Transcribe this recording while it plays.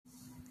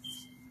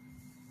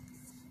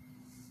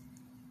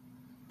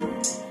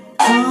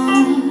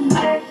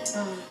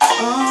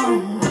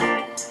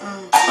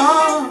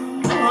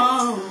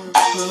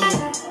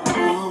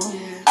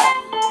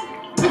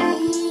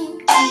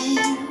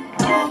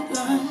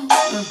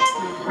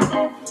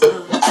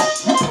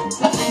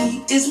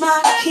He is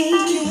my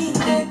king, he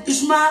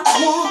is my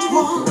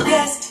one.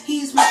 Yes,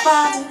 he's my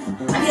father,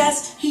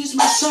 yes, he's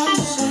my son.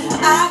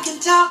 I can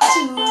talk to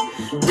him,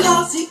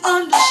 cause he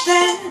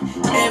understands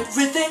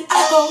everything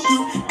I go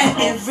through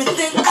and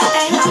everything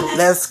I am.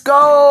 Let's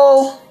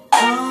go.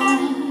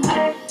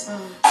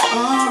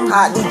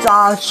 Hot D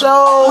John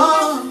Show.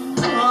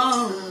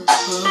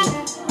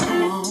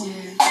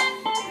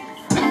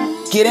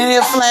 Get in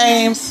here,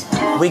 flames.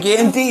 We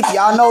getting deep.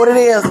 Y'all know what it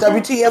is.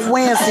 WTF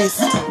Wednesdays.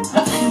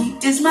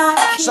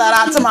 Shout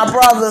out to my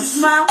brothers.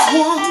 He's my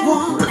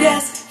one.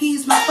 Yes,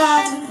 he's my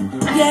father.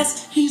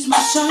 Yes, he's my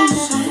son.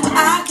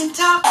 I can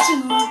talk to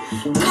him,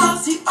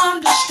 cause he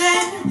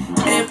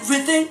understands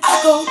everything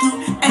I go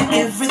through and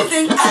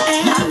everything I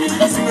am.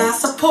 He's my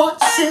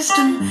support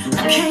system.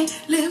 I can't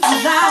live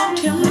without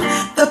him.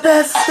 The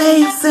best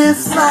thing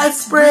since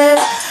sliced bread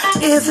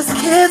is his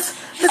kiss,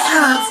 his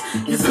hugs,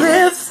 his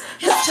lips,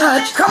 his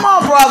touch. Come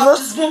on,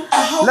 brothers.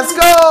 Let's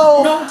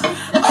go.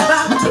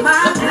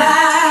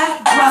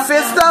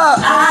 Fist up.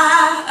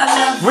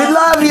 We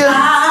love you.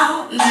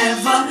 I'll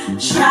never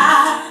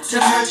try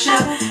to hurt you.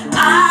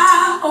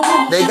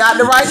 They got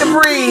the right to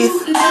breathe.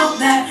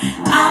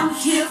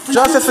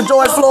 Justice for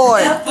George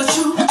Floyd.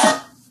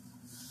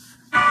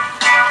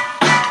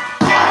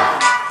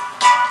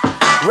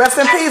 Rest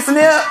in peace,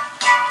 Nip.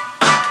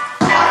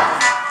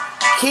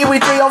 Kiwi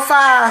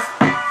 305.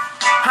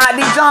 Hot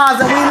D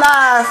Johns, and we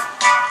live.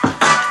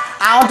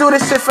 I don't do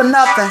this shit for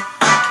nothing.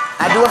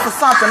 I do it for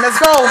something. Let's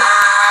go.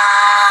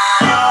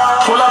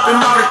 Pull up in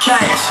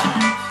motorcades.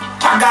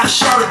 I got a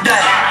show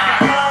today.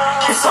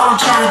 That's all I'm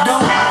trying to do.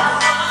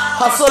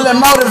 Hustle and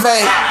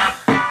motivate.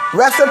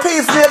 Rest in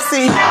peace,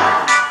 Nipsey.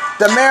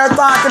 The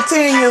marathon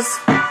continues.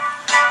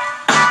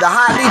 The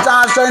Hot D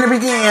Johns journey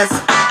begins.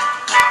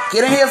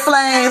 Get in here,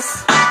 flames.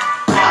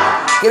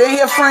 Get in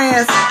here,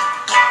 friends.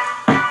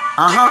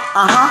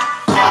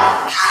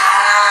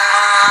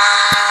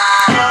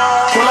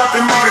 Pull up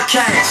in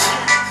motorcades.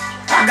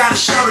 I got a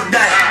show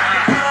today.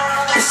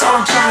 That's all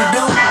I'm trying to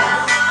do.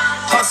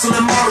 Hustle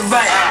and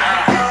motivate.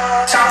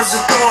 Choppers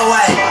a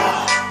throwaway.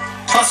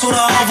 Hustle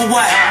the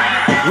overweight.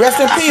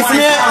 Rest in peace,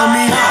 man.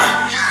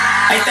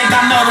 They think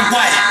I know the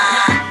way.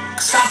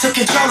 Cause I took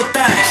control of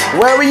things.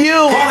 Where were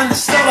you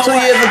 2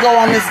 years ago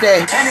on this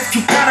day? And if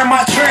you got in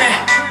my trend,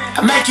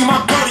 I make you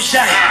my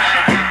protege.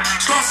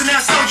 Slossing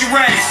that soldier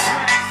race.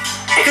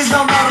 Niggas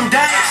don't know them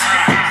days.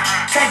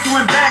 Take you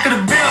in back of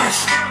the buildings.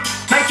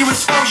 Make you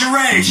expose your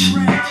rage.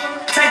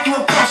 Take you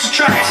across the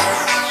tracks.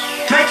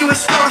 Make you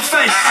explode the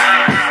face.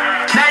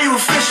 Now you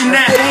official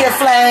now. Get here,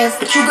 flames.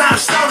 But you got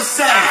a soul to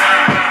save.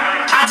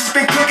 I just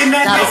been cooking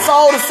that. Got a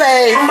soul to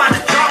save. I'm about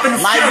to drop in the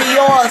might be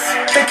yours.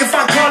 Think if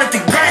I call it the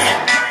great,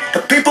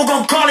 the people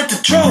gon' call it the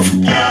truth.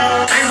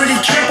 Ain't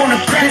really trip on the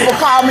credit. People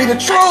call me the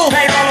truth. I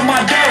paid all of my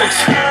dues.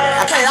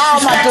 I paid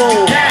all my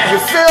dues. You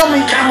feel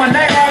me? Got my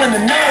name all in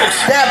the news.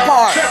 That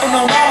part. Tripping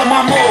on all of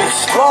my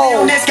moves.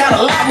 Whoa. This got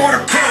a lot more to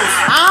prove.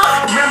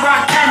 Remember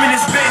I came in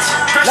this bitch.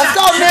 Let's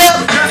go,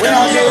 Nip. We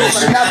don't do this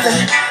for nothing.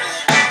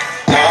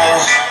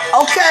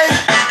 Okay.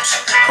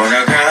 When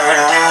I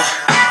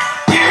got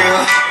you,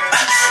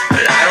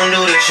 but I don't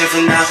do this shit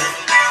for nothing.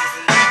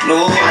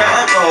 No,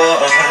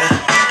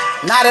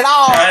 not at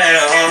all.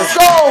 Let's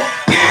go.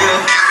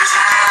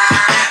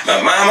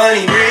 But my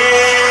money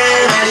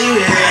brings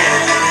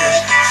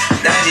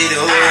that you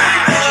do it.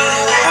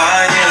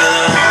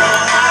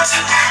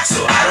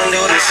 So I don't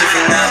do this shit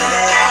for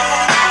nothing.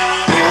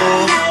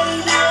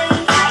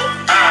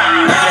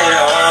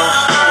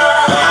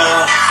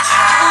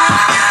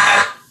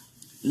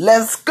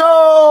 Let's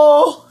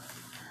go.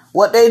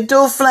 What they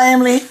do,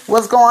 Flamely?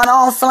 What's going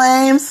on,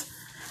 Flames?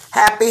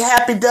 Happy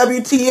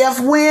WTF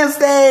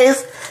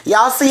Wednesdays.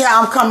 Y'all see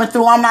how I'm coming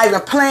through. I'm not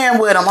even playing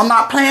with them. I'm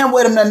not playing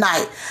with them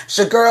tonight. It's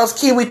your girls,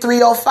 Kiwi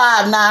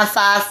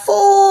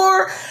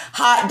 305-954.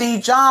 Hot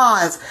D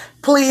Johns.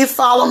 Please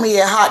follow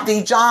me at Hot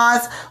D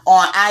Johns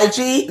on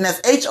IG. And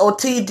that's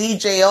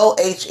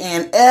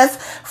HOTDJOHNS.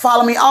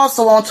 Follow me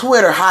also on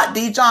Twitter. Hot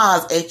D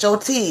Johns.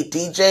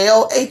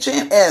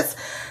 HOTDJOHNS.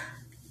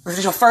 If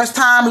it's your first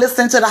time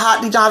listening to the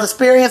Hot D Johns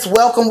Experience,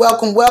 welcome,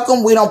 welcome,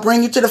 welcome. We don't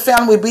bring you to the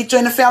family. We beat you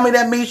in the family.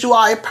 That means you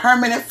are a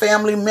permanent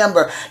family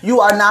member. You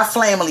are not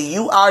Flamely.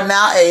 You are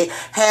now a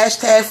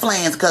hashtag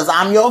Flames, because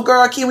I'm your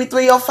girl, Kiwi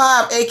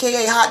 305,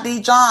 a.k.a. Hot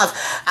D Johns.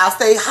 I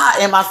stay hot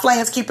and my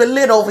flames keep it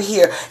lit over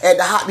here at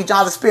the Hot D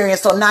Johns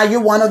Experience. So now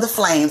you're one of the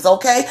flames,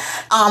 okay?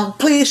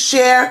 Please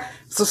share,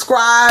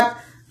 subscribe.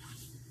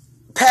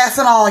 Pass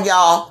it on,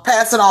 y'all.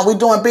 Pass it on. We're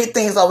doing big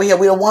things over here.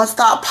 We're a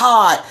one-stop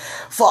pod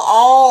for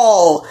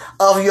all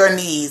of your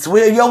needs.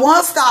 We're your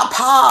one-stop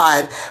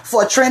pod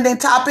for trending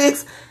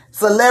topics,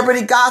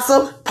 celebrity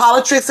gossip,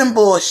 politics, and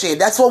bullshit.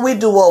 That's what we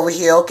do over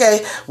here,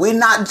 okay? We're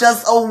not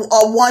just a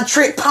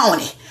one-trick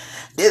pony.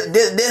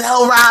 This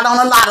whole ride on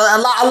a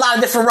lot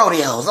of different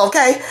rodeos,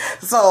 okay?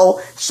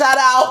 So, shout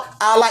out.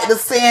 I'd like to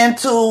send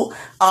to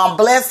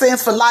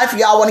Blessings for Life.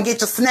 Y'all want to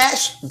get your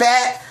snatch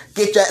back.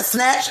 Get your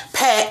snatch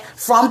pack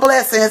from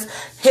Blessings.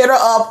 Hit her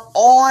up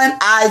on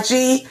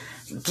IG.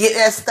 Get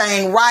that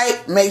thing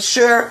right. Make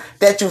sure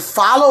that you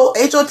follow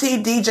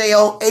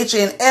HOTDJOHNS,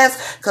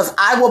 because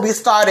I will be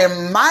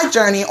starting my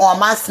journey on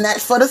my Snatch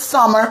for the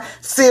Summer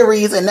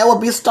series, and that will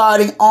be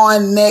starting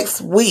on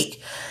next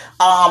week,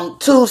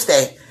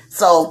 Tuesday.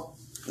 So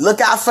look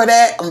out for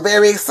that. I'm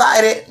very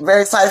excited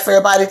for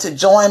everybody to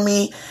join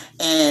me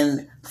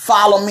and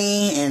follow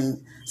me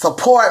and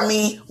support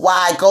me while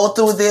I go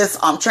through this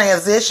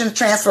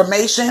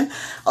transformation.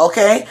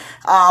 Okay.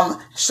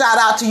 Shout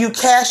out to you,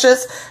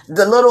 Cassius,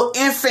 the little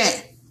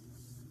infant.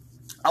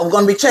 I'm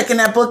going to be checking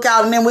that book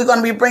out, and then we're going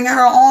to be bringing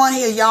her on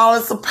here, y'all.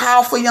 It's a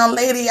powerful young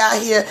lady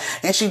out here,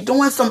 and she's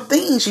doing some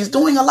things. She's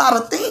doing a lot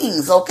of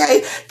things,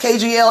 okay?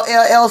 KGL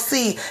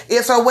LLC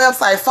is her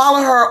website. Follow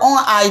her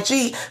on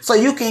IG so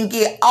you can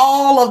get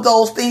all of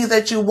those things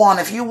that you want.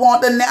 If you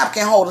want the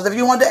napkin holders, if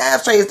you want the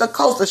ashtrays, the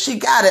coasters, she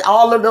got it.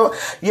 All of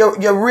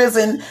your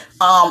risen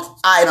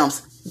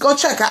items. Go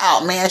check her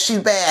out, man. She's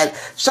bad.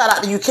 Shout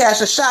out to you,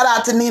 Cassius. Shout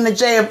out to Nina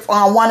J,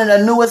 one of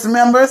the newest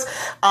members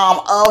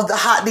of the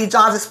Hot D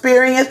Johns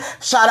Experience.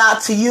 Shout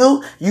out to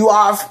you. You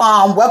are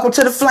welcome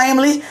to the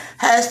Flamely.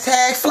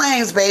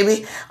 #Flames,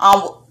 baby.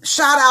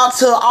 Shout out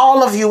to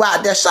all of you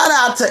out there. Shout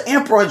out to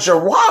Emperor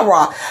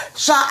Jarrara.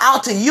 Shout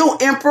out to you,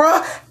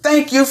 Emperor.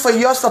 Thank you for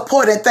your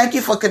support, and thank you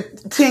for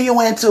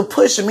continuing to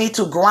push me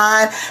to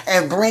grind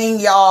and bring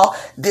y'all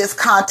this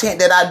content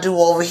that I do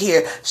over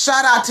here.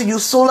 Shout out to you,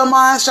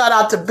 Suleiman. Shout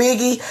out to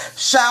Biggie.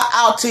 Shout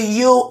out to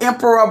you,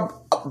 Emperor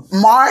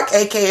Mark,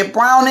 aka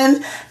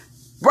Browning.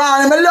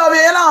 Browning, I love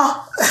you, you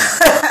know.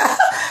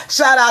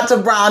 Shout out to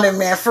Browning,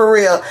 man, for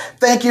real.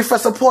 Thank you for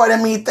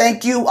supporting me.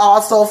 Thank you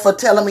also for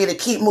telling me to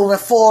keep moving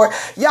forward.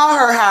 Y'all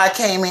heard how I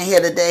came in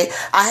here today.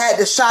 I had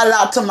to shout it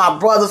out to my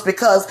brothers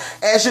because,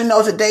 as you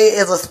know, today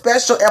is a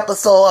special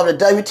episode of the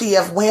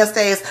WTF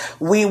Wednesdays.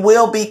 We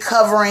will be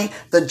covering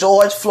the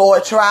George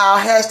Floyd trial.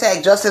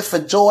 #Justice for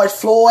George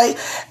Floyd.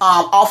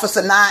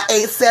 Officer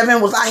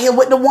 987 was out here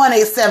with the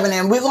 187,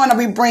 and we're going to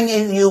be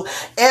bringing you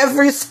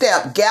every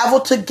step, gavel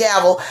to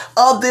gavel,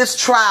 of this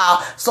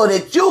trial so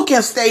that you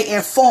can stay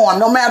informed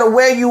no matter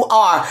where you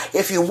are.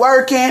 If you're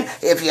working,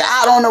 if you're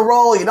out on the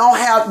road, you don't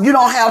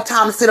have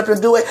time to sit up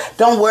and do it,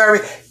 don't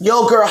worry.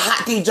 Your girl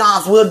Hot D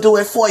Johns will do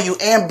it for you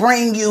and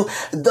bring you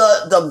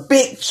the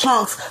big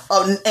chunks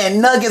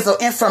and nuggets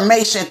of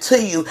information to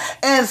you.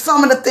 And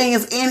some of the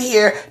things in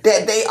here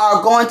that they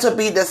are going to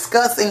be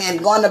discussing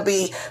and going to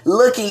be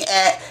looking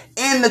at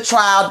in the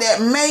trial that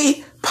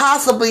may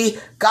possibly,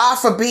 God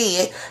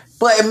forbid,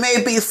 but it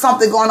may be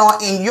something going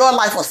on in your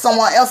life or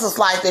someone else's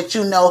life that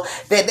you know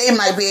that they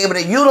might be able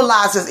to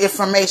utilize this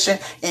information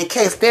in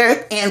case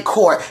they're in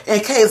court, in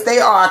case they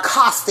are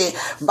accosted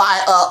by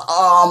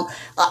a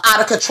out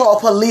of control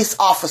police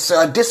officer,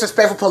 a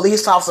disrespectful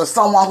police officer,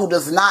 someone who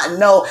does not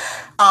know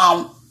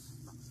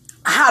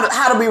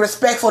how to be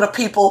respectful to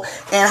people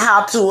and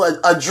how to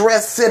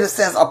address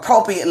citizens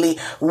appropriately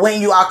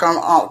when you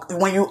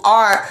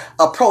are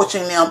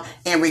approaching them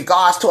in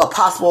regards to a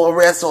possible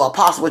arrest or a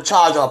possible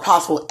charge or a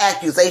possible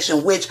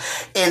accusation, which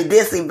in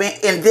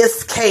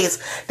this case,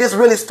 this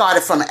really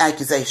started from an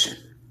accusation.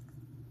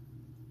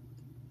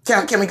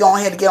 Can we go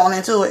ahead and get on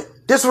into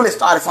it? This really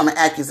started from an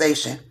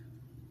accusation.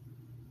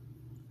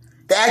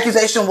 The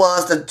accusation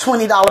was the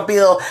 $20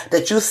 bill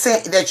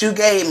that you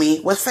gave me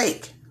was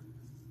fake.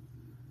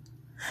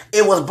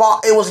 It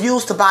was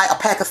used to buy a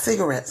pack of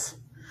cigarettes.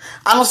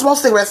 I don't smoke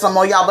cigarettes no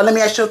more, y'all, but let me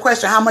ask you a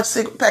question. How much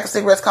pack of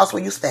cigarettes cost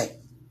where you stay?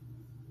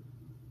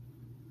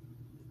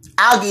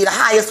 I'll give you the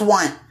highest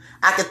one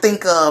I can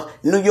think of.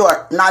 New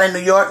York. Not in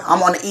New York.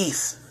 I'm on the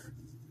east.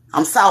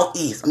 I'm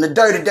southeast. I'm the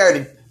dirty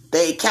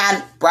Dade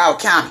County, Broward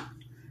County.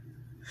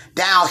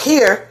 Down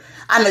here,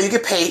 I know you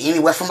get paid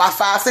anywhere from about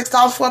 $5,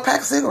 $6 for a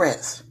pack of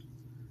cigarettes.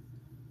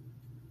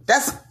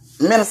 That's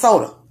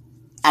Minnesota.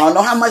 I don't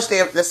know how much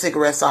their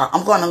cigarettes are.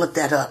 I'm going to look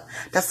that up.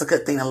 That's a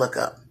good thing to look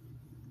up.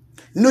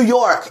 New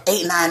York,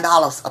 $8,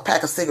 $9 a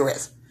pack of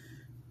cigarettes.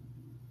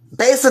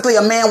 Basically,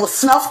 a man was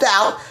snuffed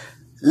out,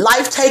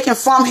 life taken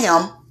from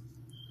him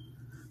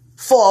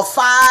for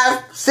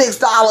 $5,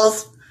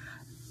 $6.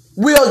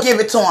 We'll give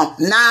it to him.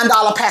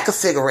 $9 pack of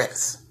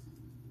cigarettes.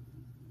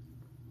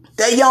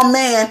 That young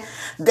man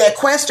that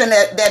questioned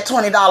that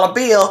 $20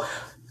 bill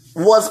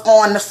was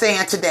on the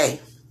stand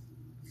today.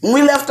 When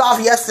we left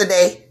off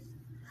yesterday,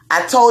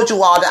 I told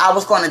you all that I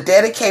was going to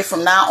dedicate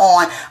from now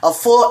on a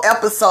full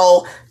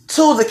episode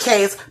to the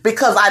case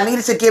because I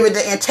needed to give it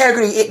the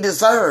integrity it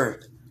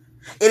deserved.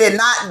 It did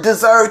not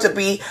deserve to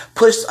be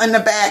pushed in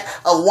the back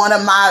of one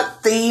of my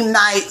theme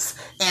nights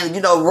and,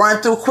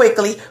 run through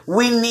quickly.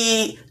 We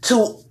need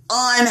to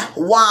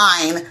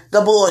unwind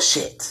the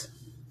bullshit.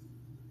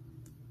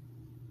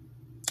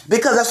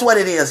 Because that's what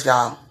it is,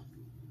 y'all.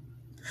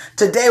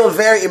 Today was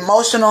very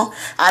emotional.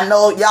 I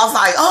know y'all's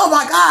like, oh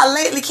my God,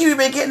 lately Kiwi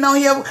been getting on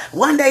here.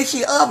 One day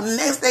she up, the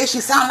next day she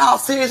sounding all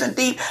serious and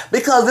deep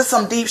because it's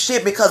some deep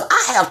shit because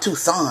I have 2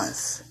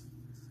 sons.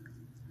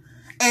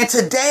 And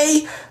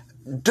today,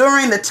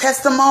 during the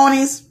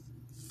testimonies,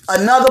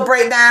 another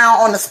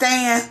breakdown on the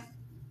stand.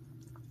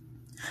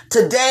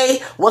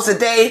 Today was the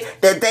day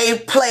that they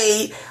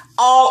played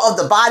all of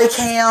the body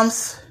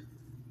cams,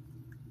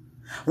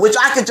 which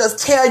I could just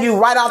tell you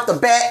right off the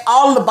bat,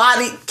 all of the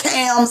body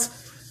cams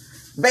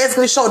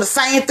basically show the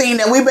same thing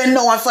that we've been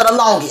knowing for the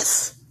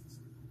longest.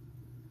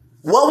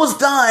 What was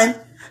done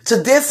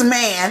to this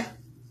man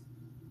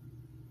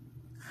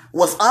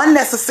was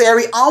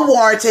unnecessary,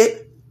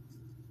 unwarranted.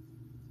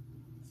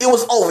 It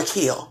was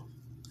overkill.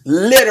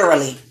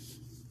 Literally.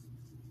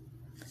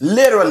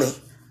 Literally.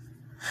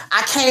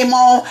 I came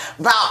on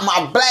about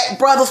my black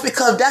brothers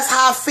because that's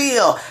how I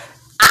feel.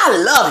 I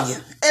love you.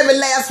 Every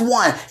last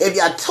one. If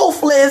you're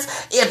toothless,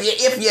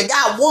 if you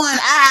got one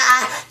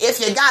eye, if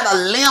you got a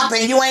limp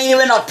and you ain't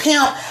even a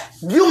pimp,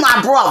 you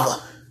my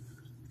brother.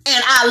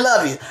 And I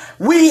love you.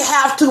 We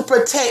have to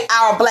protect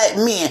our black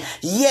men.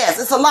 Yes,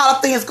 it's a lot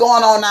of things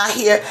going on out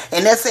here.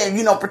 And they're saying,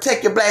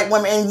 protect your black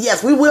women. And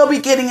yes, we will be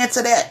getting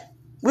into that.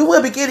 We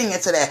will be getting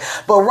into that.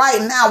 But right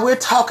now, we're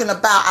talking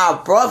about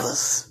our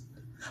brothers.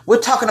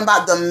 We're talking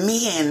about the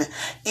men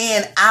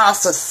in our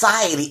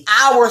society.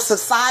 Our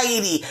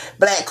society,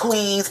 black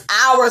queens.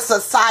 Our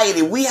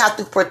society. We have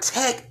to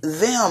protect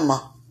them.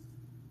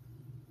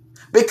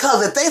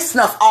 Because if they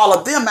snuff all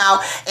of them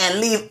out and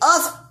leave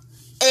us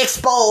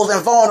exposed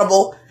and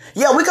vulnerable,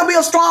 yeah, we could be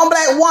a strong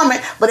black woman,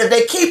 but if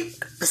they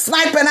keep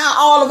sniping out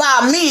all of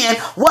our men,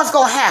 what's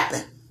going to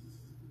happen?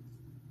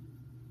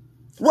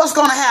 What's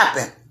going to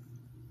happen?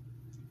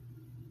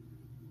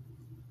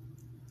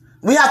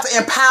 We have to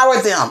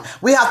empower them.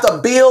 We have to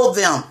build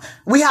them.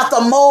 We have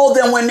to mold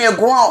them when they're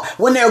grown,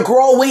 when they're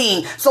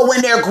growing. So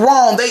when they're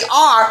grown, they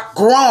are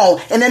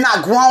grown and they're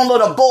not grown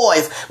little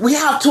boys. We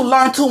have to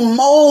learn to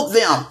mold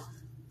them.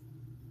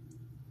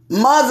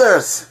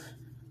 Mothers,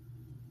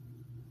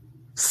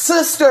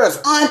 sisters,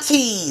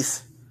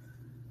 aunties,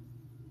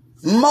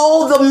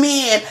 mold the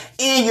men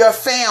in your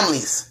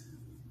families.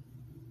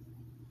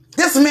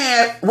 This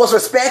man was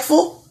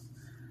respectful.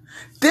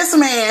 This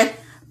man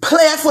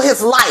pled for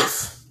his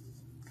life.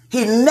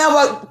 He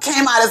never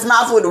came out his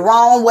mouth with the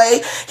wrong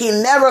way. He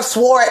never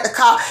swore at the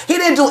cop. He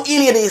didn't do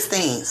any of these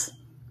things.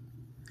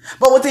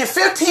 But within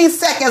 15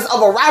 seconds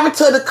of arriving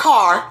to the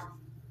car,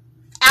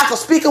 after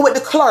speaking with the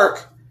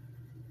clerk,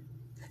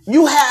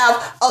 you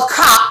have a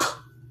cop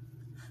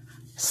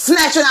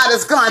snatching out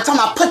his gun,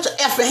 talking about put your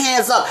effing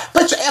hands up.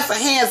 Put your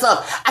effing hands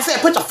up. I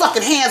said put your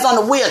fucking hands on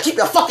the wheel. Keep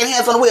your fucking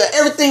hands on the wheel.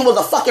 Everything was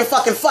a fucking.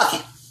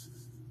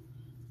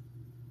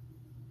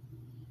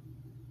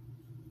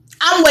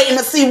 I'm waiting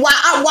to see why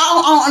I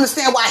don't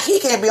understand why he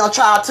can't be on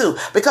trial too.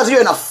 Because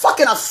you're in a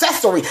fucking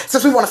accessory.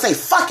 Since we want to say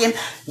fucking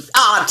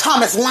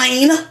Thomas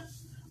Lane,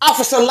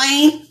 Officer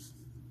Lane,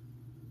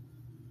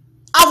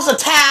 Officer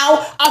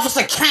Tao,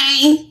 Officer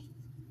Kane.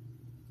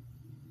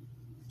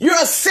 You're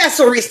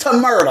accessories to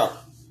murder.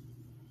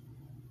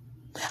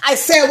 I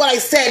said what I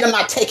said, I'm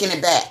not taking it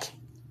back.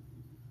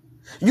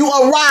 You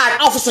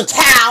arrived, Officer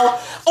Tao,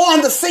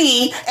 on the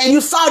scene, and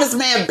you saw this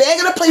man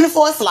begging and pleading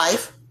for his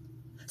life,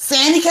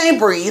 saying he can't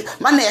breathe,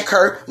 my neck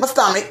hurt, my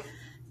stomach,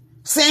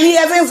 saying he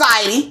has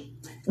anxiety,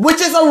 which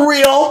is a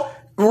real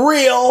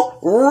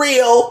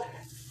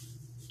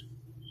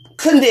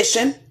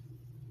condition.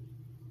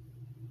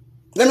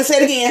 Let me say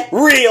it again,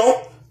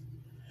 real.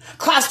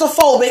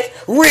 Claustrophobic,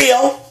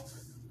 real.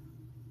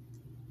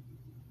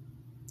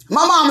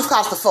 My mom is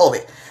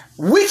claustrophobic.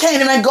 We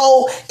can't even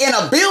go in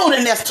a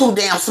building that's too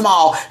damn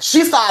small.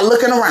 She started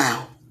looking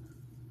around.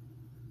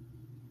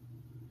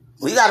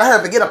 We gotta hurry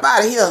up and get up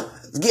out of here.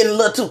 It's getting a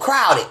little too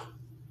crowded.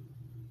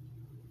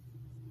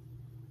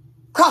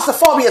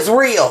 Claustrophobia is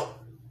real.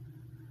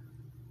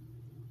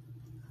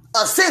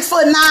 A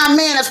 6'9"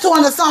 man that's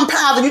 200-something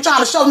pounds and you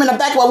trying to shove him in the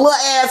back of a little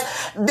ass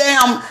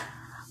damn,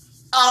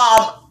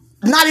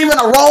 not even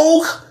a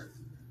Rogue.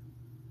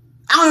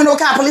 I don't even know what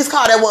kind of police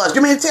car that was.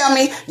 You mean to tell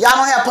me y'all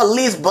don't have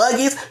police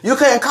buggies? You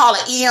couldn't call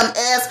an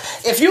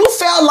EMS? If you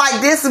felt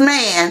like this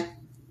man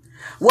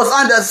was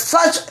out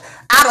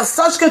of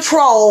such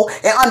control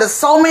and under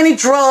so many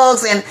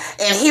drugs and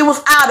he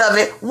was out of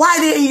it, why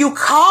didn't you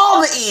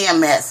call the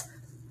EMS?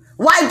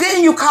 Why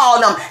didn't you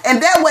call them?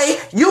 And that way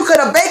you could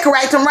have Baker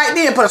Acted him right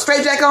then, put a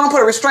straitjacket on him,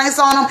 put a restraints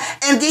on him,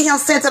 and get him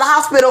sent to the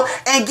hospital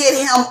and get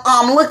him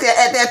looked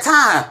at that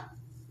time.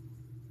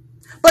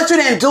 But you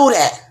didn't do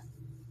that.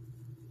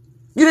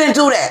 You didn't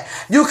do that.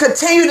 You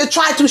continue to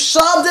try to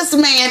shove this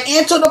man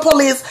into the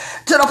police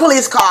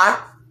car.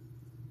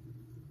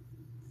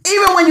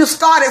 Even when you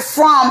started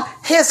from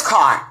his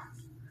car.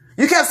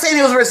 You kept saying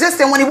he was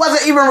resisting when he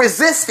wasn't even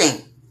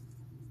resisting.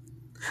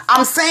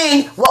 I'm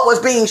saying what was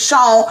being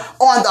shown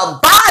on the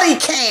body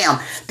cam.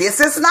 This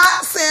is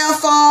not cell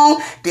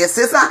phone. This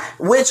is not,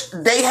 which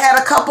they had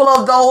a couple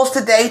of those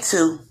today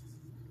too.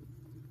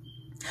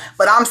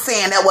 But I'm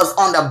saying that was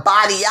on the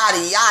body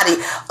yaddy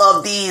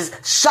of these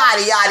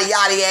shoddy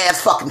yaddy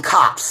ass fucking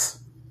cops.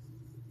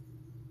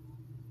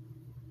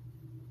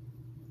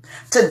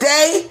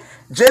 Today,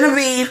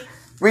 Genevieve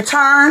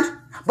returned,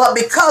 but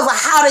because of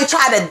how they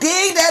tried to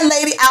dig that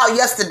lady out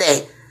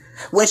yesterday,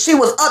 when she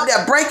was up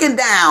there breaking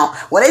down,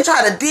 when they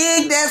tried to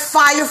dig that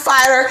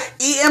firefighter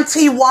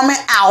EMT woman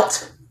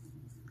out,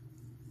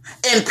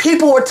 and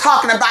people were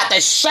talking about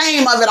the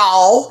shame of it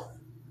all,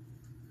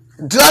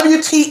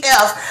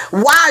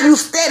 WTF, why are you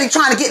steady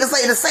trying to get this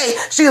lady to say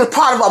she was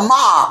part of a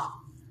mob?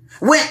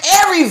 When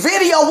every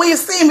video we've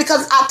seen,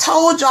 because I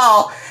told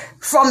y'all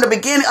from the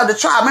beginning of the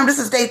trial, remember this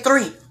is day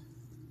 3.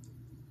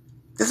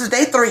 This is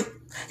day 3.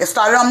 It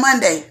started on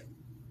Monday.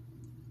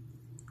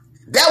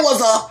 There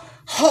was a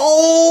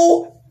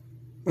whole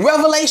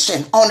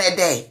revelation on that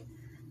day.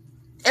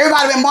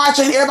 Everybody been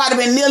marching, everybody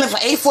been kneeling for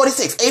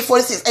 8:46,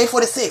 8:46,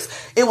 8:46.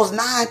 It was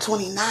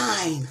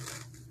 9:29.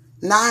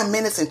 9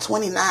 minutes and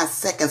 29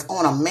 seconds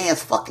on a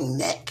man's fucking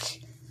neck.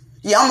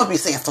 Yeah, I'm gonna be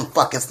saying some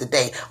fuckings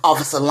today,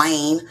 Officer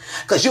Lane,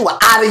 because you were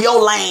out of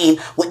your lane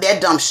with that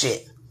dumb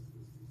shit.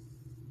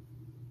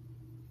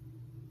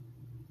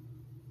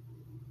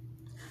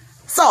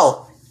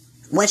 So,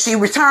 when she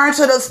returned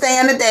to the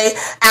stand today,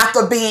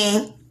 after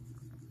being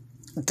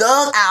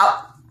dug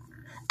out,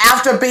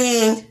 after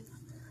being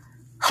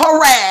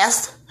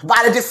harassed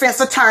by the defense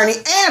attorney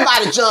and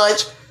by the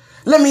judge,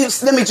 let me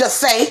just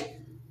say,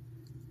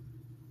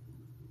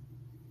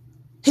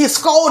 he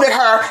scolded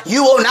her,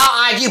 you will not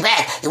argue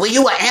back. When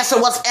you will answer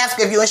what's asked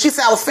of you. And she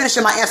said, I was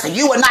finishing my answer.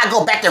 You will not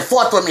go back and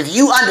forth with me. If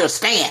you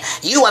understand,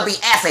 you will be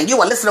asking. You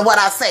will listen to what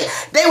I say.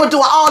 They were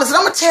doing all this. And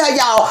I'm going to tell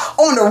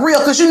y'all on the real,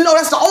 because you know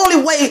that's the only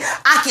way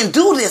I can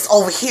do this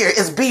over here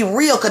is be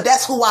real, because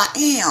that's who I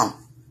am.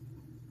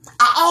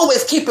 I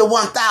always keep it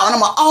 1,000. I'm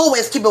going to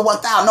always keep it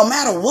 1,000 no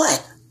matter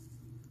what.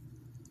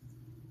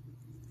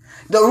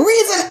 The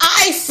reason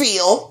I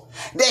feel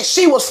that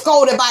she was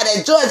scolded by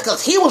that judge,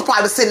 because he was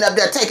probably sitting up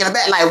there taking it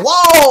back like,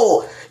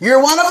 whoa,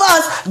 you're one of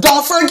us.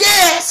 Don't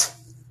forget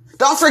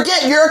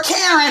you're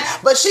Karen.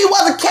 But she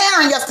wasn't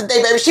Karen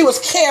yesterday, baby. She was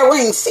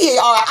caring,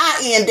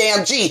 Carin,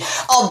 damn G,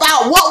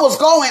 about what was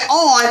going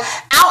on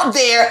out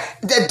there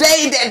the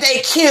day that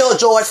they killed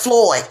George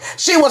Floyd.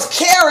 She was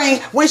caring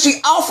when she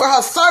offered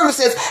her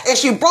services and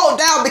she broke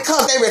down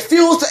because they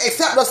refused to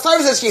accept the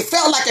services. She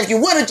felt like if you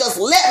would have just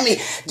let me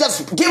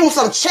just give him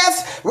some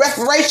chest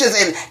respirations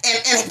and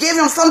give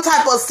him some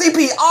type of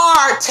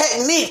CPR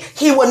technique,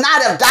 he would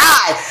not have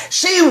died.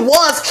 She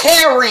was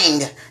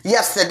caring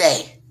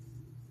yesterday.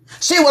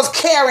 She was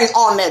caring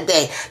on that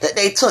day that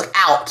they took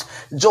out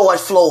George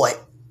Floyd.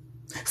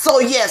 So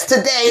yes,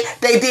 today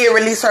they did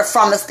release her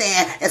from the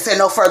stand and said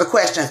no further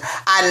questions.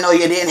 I know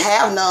you didn't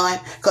have none,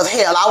 because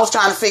hell, I was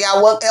trying to figure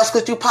out what else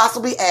could you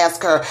possibly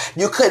ask her.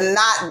 You could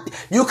not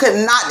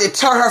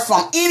deter her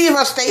from any of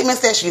her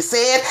statements that she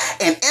said,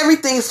 and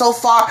everything so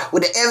far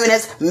with the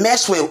evidence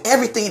meshed with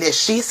everything that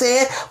she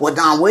said, what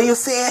Don Williams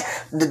said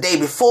the day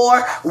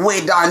before,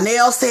 what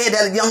Darnell said,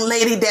 that young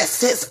lady that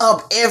sits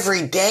up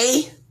every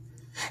day,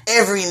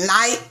 every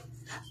night,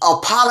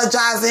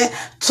 apologizing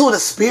to the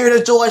spirit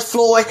of George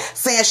Floyd,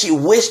 saying she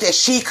wished that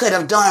she could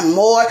have done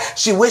more.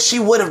 She wished she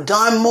would have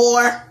done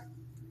more.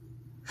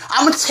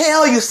 I'm going to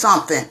tell you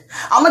something.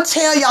 I'm going to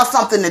tell y'all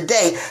something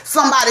today.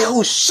 Somebody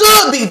who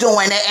should be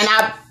doing that, and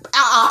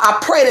I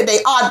pray that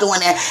they are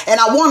doing that, and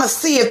I want to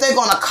see if they're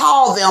going to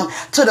call them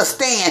to the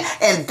stand,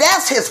 and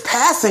that's his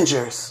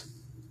passengers.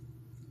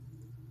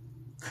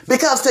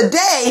 Because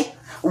today,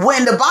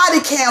 when the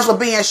body cams were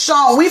being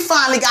shown, we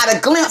finally got a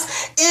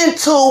glimpse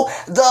into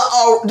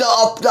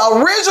the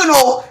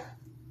original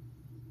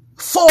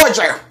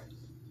forger.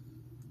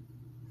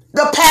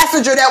 The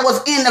passenger that was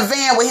in the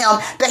van with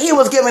him that he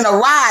was giving a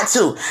ride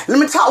to. Let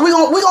me talk. We're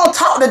gonna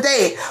talk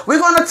today. We're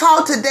gonna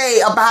talk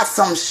today about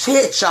some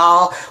shit,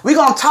 y'all. We're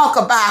gonna talk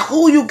about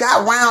who you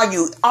got around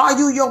you. Are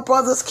you your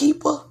brother's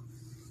keeper?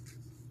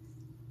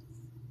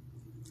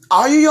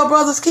 Are you your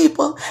brother's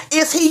keeper?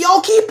 Is he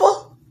your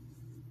keeper?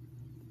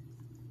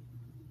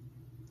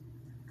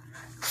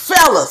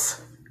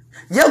 Fellas,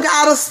 you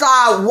gotta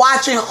start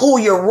watching who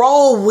you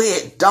roll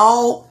with,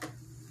 dog.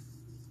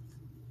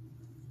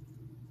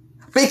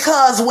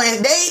 Because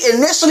when they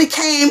initially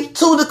came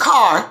to the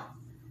car,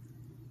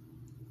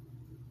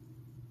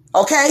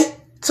 okay,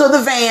 to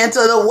the van, to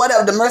the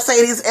whatever, the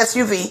Mercedes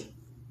SUV,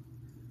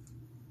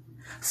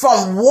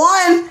 from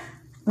one,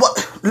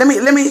 let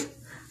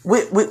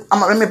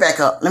me back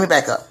up. Let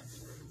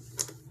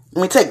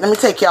me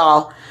take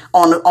y'all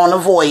on the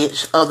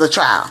voyage of the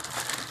trial.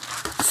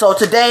 So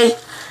today,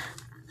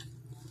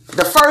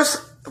 the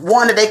first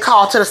one that they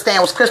called to the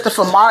stand was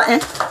Christopher Martin.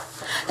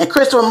 And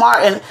Christopher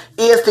Martin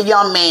is the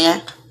young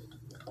man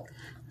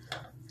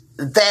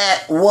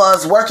that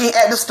was working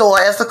at the store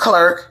as a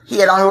clerk. He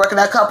had only worked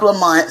there a couple of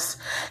months.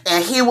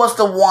 And he was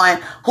the one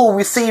who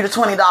received a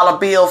 $20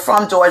 bill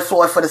from George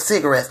Floyd for the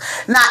cigarettes.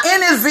 Now,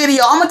 in this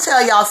video, I'm going to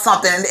tell y'all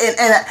something.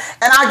 And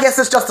I guess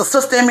it's just the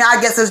sister in me. I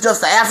guess it's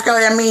just the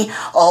Africa in me.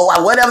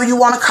 Or whatever you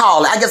want to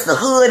call it. I guess the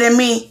hood in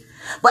me.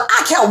 But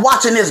I kept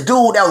watching this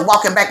dude that was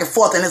walking back and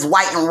forth in his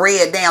white and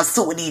red damn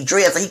suit with these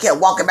dreads. And he kept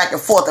walking back and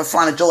forth in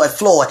front of George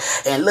Floyd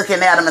and looking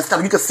at him and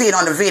stuff. You could see it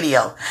on the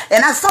video.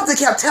 And something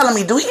kept telling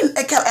me,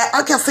 I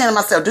kept saying to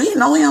myself, do you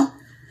know him?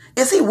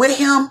 Is he with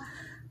him?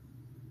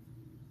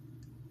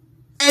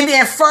 And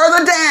then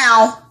further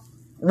down,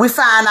 we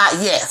find out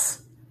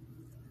yes.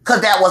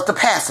 Because that was the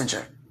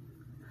passenger.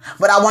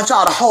 But I want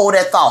y'all to hold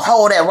that thought.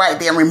 Hold that right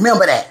there and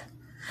remember that.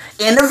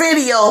 In the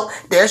video,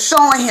 they're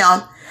showing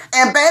him.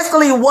 And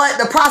basically what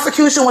the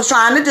prosecution was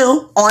trying to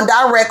do on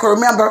direct,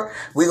 remember,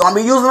 we're going to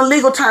be using the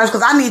legal terms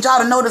because I need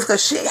y'all to know this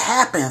because shit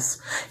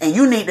happens. And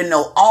you need to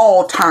know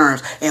all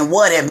terms and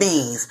what it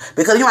means.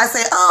 Because you might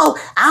say, oh,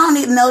 I don't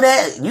need to know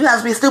that. You have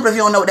to be stupid if you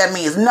don't know what that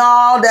means.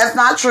 No, that's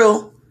not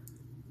true.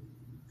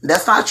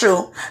 That's not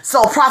true.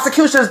 So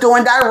prosecution is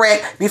doing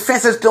direct,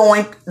 defense is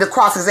doing the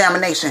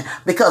cross-examination.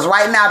 Because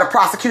right now the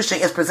prosecution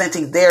is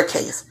presenting their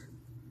case.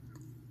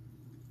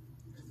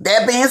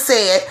 That being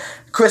said,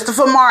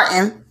 Christopher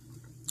Martin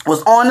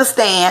was on the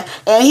stand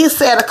and he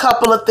said a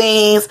couple of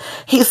things.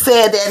 He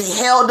said that he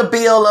held the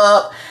bill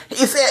up.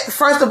 He said,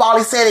 first of all,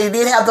 he said he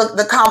did have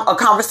a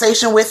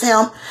conversation with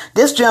him.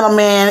 This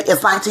gentleman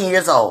is 19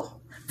 years old.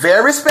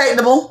 Very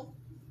respectable.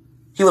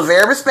 He was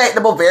very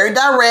respectable, very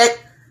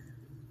direct.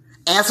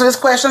 Answered his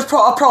questions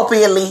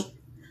appropriately.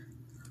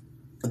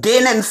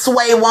 Didn't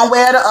sway one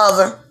way or the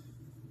other.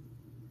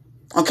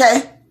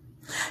 Okay?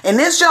 And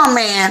this young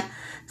man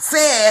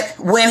said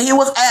when he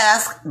was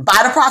asked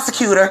by the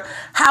prosecutor,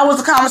 how was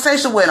the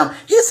conversation with him?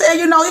 He said, he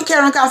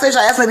carried on the conversation.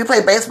 I asked him if he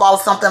played baseball or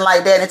something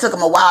like that, and it took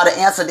him a while to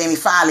answer, then he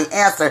finally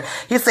answered.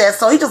 He said,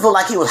 so he just looked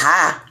like he was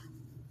high.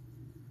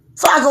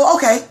 So I go,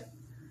 okay,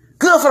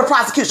 good for the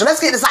prosecution. Let's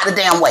get this out the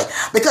damn way.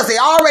 Because they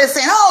already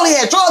saying, oh, he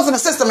had drugs in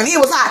the system, and he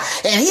was high,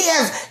 and he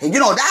has,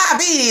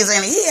 diabetes,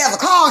 and he has a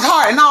clogged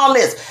heart, and all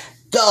this.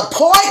 The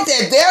point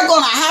that they're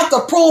going to have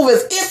to prove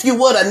is if you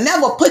would have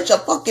never put your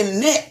fucking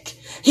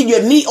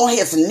your knee on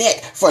his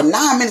neck for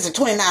 9 minutes and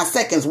 29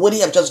 seconds, would he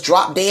have just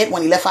dropped dead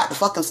when he left out the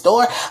fucking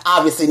store?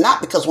 Obviously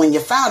not, because when you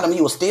found him, he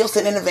was still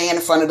sitting in the van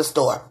in front of the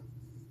store.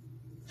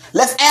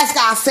 Let's ask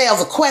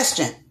ourselves a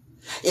question.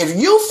 If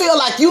you feel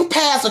like you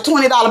passed a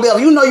 $20 bill,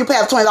 you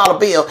passed a $20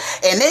 bill,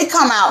 and they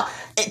come out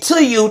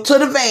to you, to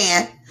the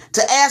van,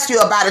 to ask you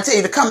about it, tell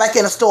you to come back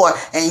in the store,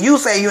 and you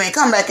say you ain't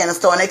come back in the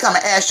store, and they come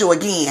and ask you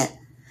again,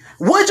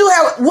 would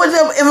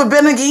there ever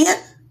been again?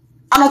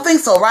 I don't think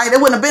so, right? There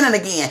wouldn't have been an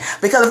again.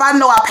 Because if I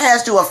know I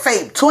passed you a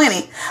fake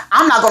 20,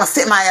 I'm not going to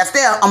sit my ass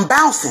there. I'm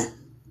bouncing.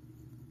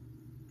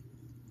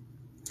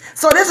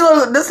 So this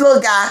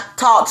little guy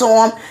talked to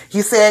him.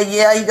 He said,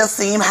 yeah, he just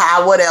seemed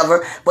high,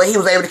 whatever. But he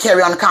was able to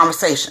carry on the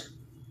conversation.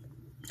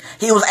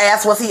 He was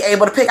asked, was he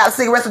able to pick out the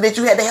cigarettes, or did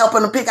you have to help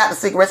him to pick out the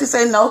cigarettes? He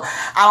said, no.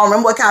 I don't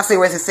remember what kind of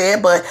cigarettes he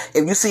said. But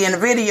if you see in the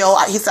video,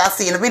 he said, I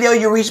see in the video,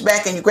 you reach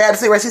back and you grab the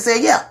cigarettes. He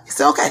said, yeah. He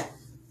said, okay.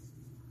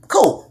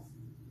 Cool.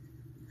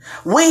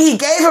 When he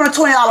gave him a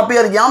 $20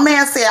 bill, the young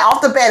man said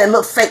off the bat it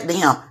looked fake to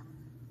him.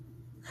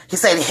 He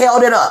said he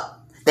held it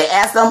up. They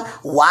asked him,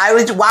 why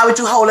would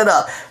you hold it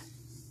up?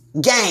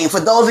 Gang, for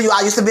those of you,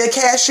 I used to be a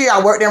cashier.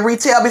 I worked in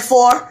retail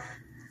before.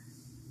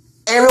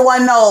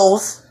 Everyone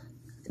knows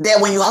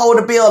that when you hold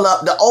the bill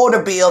up, the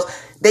older bills,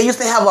 they used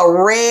to have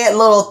a red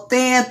little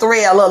thin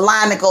thread, a little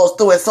line that goes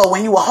through it. So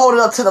when you will hold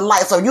it up to the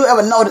light, so you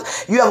ever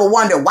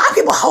wonder why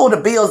people hold the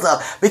bills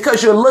up?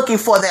 Because you're looking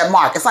for that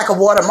mark. It's like a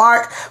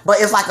watermark,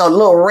 but it's like a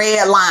little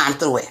red line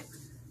through it.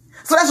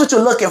 So that's what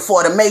you're looking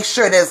for to make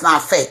sure that it's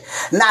not fake.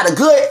 Now the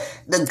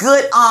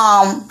good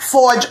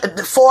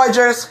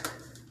forgers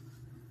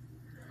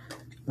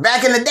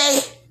back in the day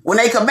when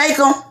they could make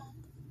them,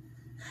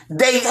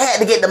 they had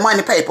to get the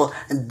money paper.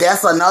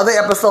 That's another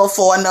episode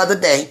for another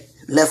day.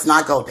 Let's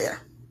not go there.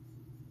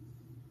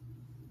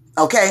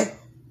 Okay?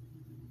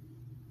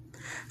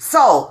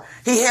 So,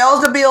 he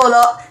held the bill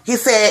up. He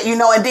said,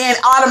 and then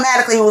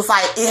automatically he was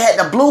like, it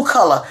had the blue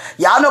color.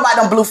 Y'all know about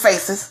them blue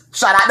faces.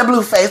 Shout out the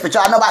blue face, but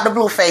y'all know about the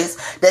blue face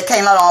that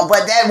came on.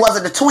 But that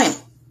wasn't the 20.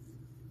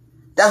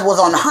 That was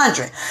on the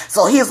 100.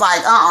 So he's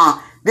like,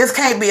 this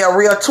can't be a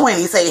real 20.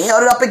 He said he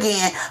held it up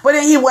again, but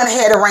then he went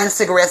ahead and rang the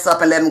cigarettes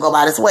up and let him go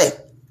about his way.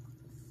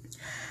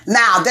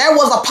 Now, there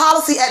was a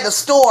policy at the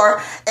store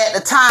at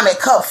the time at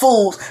Cup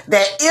Foods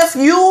that if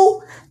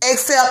you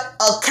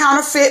accept a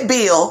counterfeit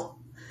bill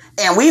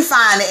and we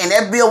find it and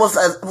that bill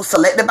was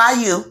selected by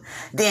you,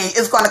 then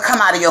it's going to come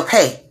out of your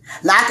pay.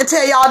 Now, I can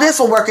tell y'all this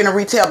from working in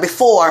retail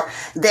before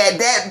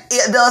that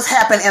it does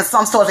happen in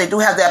some stores. They do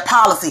have that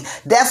policy.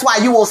 That's why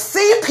you will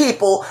see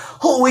people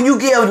who, when you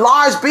give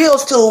large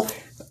bills to,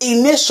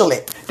 initial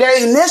it. They're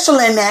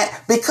initialing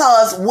that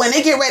because when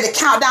they get ready to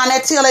count down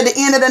that till at the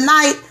end of the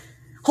night,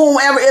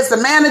 whomever is the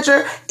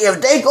manager, if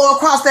they go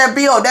across that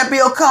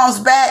bill comes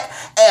back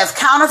as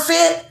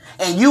counterfeit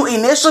and you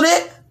initialed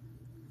it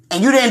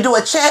and you didn't do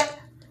a check,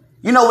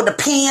 with the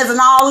pens and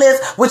all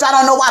this, which I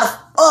don't know why the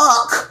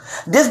fuck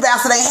this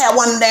bastard ain't had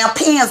one of them damn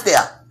pens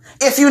there.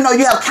 If you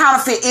have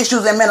counterfeit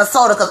issues in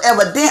Minnesota, because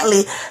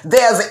evidently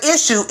there's an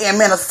issue in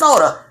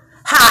Minnesota.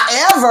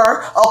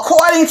 However,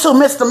 according to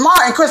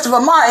Christopher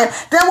Martin,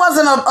 there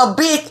wasn't a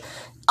big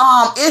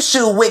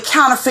issue with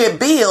counterfeit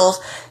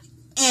bills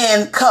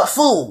in Cup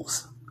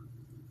Foods.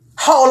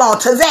 Hold on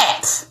to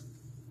that.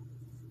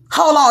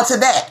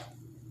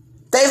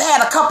 They've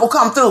had a couple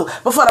come through,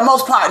 but for the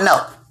most part,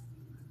 no.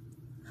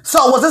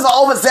 So was this an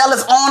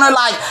overzealous owner?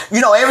 Like,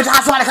 every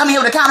time somebody come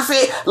here with a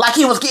counterfeit, like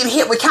he was getting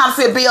hit with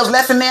counterfeit bills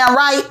left and there and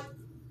right?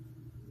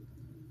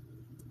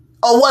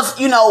 Or was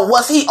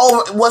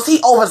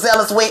he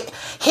overzealous with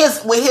his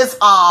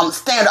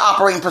standard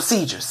operating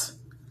procedures?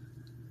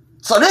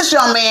 So this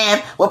young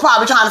man was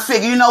probably trying to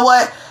figure, you know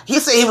what? He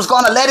said he was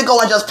going to let it go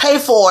and just pay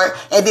for it.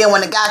 And then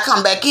when the guy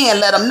come back in,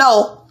 let him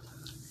know.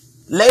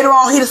 Later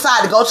on, he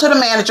decided to go to the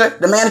manager.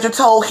 The manager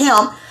told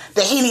him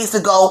that he needs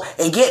to go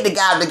and get the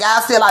guy. The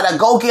guy said, like,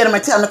 go get him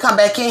and tell him to come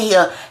back in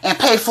here and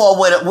pay for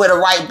it with a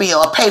right bill,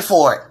 or pay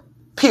for it,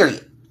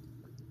 period.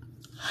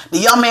 The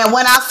young man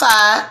went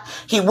outside.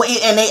 He went,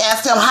 and they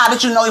asked him, how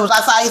did you know he was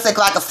outside? He said,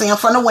 I could see him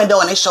from the window,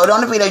 and they showed it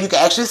on the video. You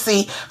can actually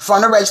see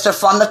from the register,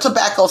 from the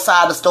tobacco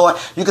side of the store.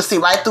 You can see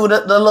right through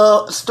the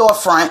little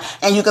storefront,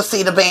 and you can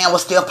see the van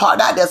was still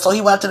parked out there. So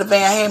he went to the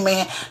van, hey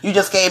man, you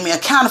just gave me a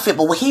counterfeit.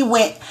 But when he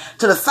went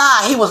to the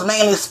side, he was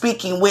mainly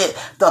speaking with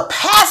the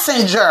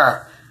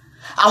passenger.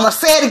 I'm going to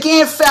say it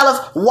again, fellas,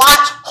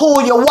 watch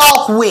who you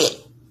walk with.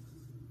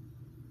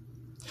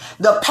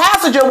 The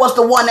passenger was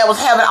the one that was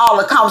having all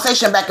the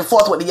conversation back and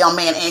forth with the young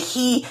man, and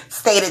he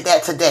stated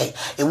that today.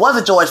 It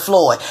wasn't George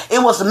Floyd.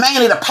 It was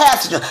mainly the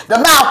passenger, the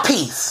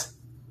mouthpiece.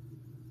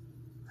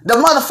 The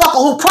motherfucker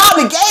who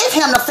probably gave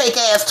him the fake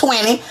ass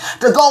 20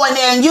 to go in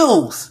there and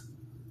use.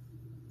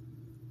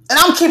 And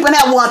I'm keeping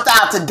that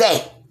 1,000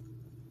 today.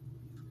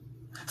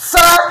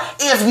 Sir,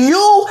 if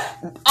you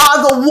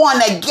are the one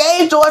that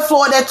gave George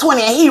Floyd that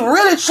 20 and he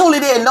really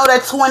truly didn't know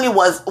that 20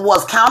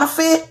 was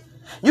counterfeit,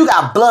 you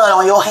got blood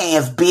on your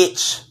hands,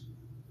 bitch.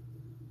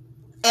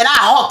 And I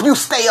hope you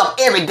stay up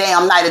every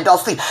damn night and don't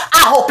sleep.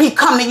 I hope he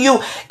come to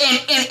you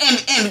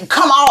and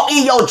come all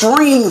in your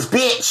dreams,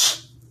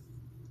 bitch.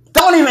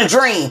 Don't even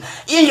dream.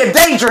 In your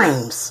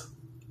daydreams.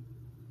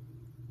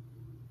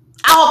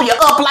 I hope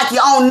you're up like you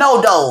don't know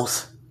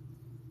those.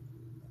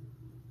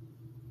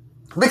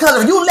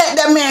 Because if you let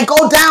that man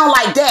go down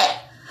like that,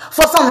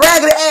 for some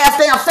raggedy ass,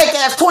 damn fake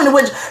ass 20,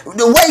 which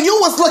the way you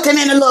was looking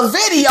in the little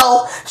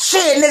video,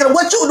 shit, nigga,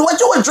 what you was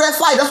dressed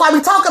like. That's why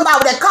we talking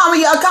about that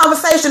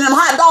conversation in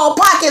hot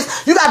dog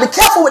pockets. You gotta be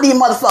careful with these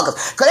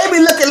motherfuckers, cause they be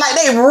looking like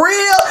they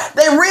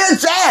real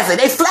jazzy,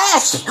 they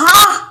flashy,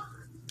 huh?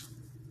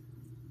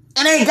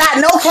 And they ain't got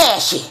no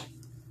cashy,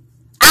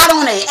 out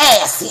on their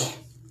assy.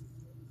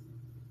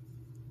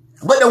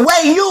 But the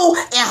way you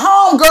and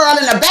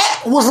homegirl in the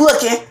back was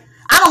looking,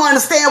 I don't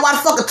understand why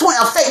the fuck a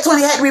fake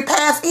 20 had to be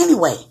passed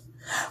anyway.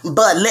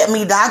 But let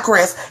me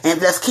digress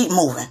and let's keep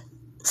moving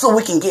so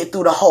we can get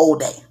through the whole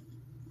day.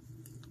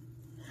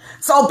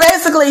 So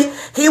basically,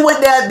 he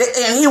went there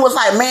and he was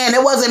like, man,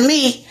 it wasn't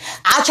me.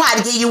 I tried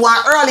to give you one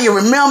earlier,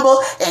 remember?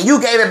 And you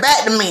gave it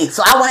back to me.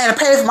 So I went in and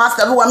paid for my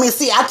stuff. It wasn't me.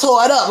 See, I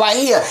tore it up right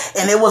here.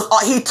 And he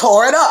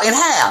tore it up in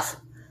half.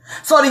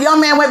 So the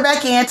young man went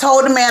back in,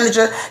 told the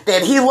manager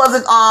that he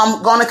wasn't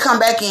going to come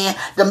back in.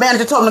 The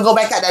manager told him to go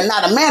back out there.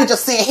 Now the manager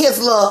sent his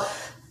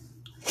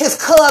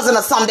cousin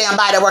or some damn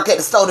body that work at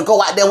the store to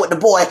go out there with the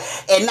boy.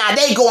 And now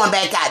they going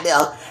back out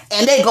there.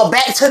 And they go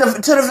back to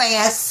the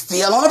van,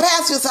 still on the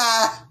passenger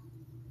side.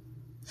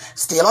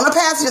 Still on the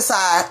passenger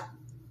side.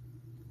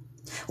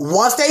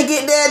 Once they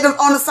get there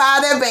on the side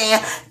of that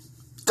van,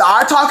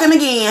 start talking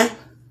again.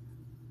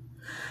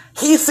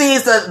 He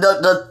sees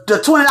the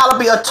 $20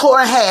 bill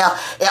tore in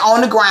half, and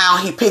on the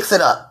ground, he picks it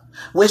up.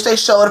 Which they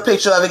showed a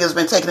picture of it. It's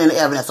been taken into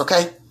evidence,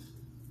 okay?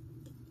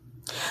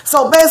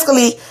 So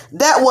basically,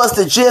 that was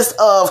the gist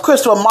of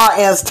Christopher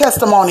Martin's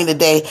testimony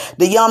today.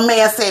 The young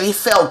man said he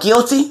felt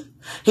guilty.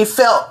 He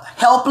felt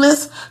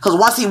helpless because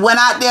once he went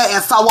out there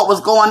and saw what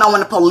was going on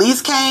when the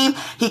police came,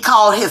 he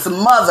called his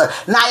mother.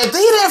 Now, if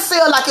he didn't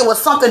feel like it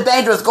was something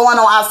dangerous going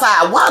on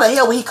outside, why the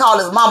hell would he call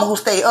his mama who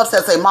stayed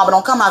upstairs and say, Mama,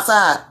 don't come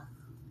outside.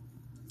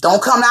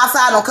 Don't come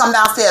outside, don't come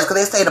downstairs because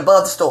they stayed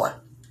above the store.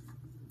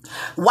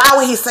 Why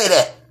would he say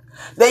that?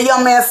 That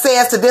young man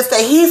says to this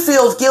day he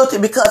feels guilty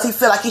because he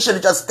feels like he should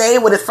have just stayed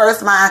with his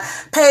first mind,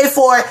 paid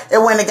for it,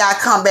 and when the guy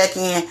come back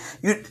in,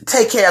 you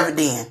take care of it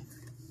then.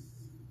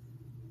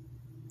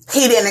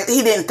 He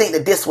didn't think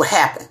that this would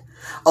happen.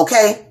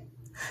 Okay?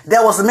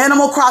 There was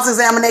minimal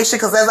cross-examination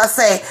because, as I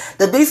say,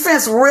 the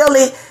defense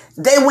really,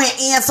 they went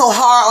in so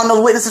hard on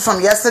those witnesses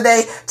from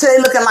yesterday till they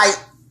looking like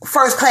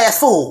first-class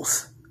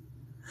fools.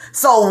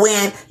 So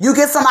when you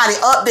get somebody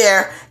up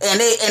there and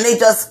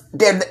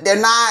they're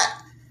not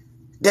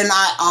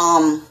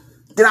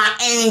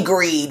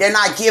angry, they're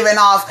not giving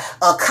off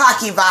a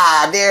cocky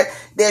vibe.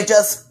 They're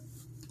just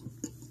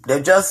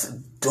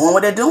doing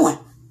what they're doing.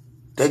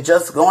 They're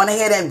just going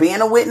ahead and being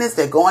a witness.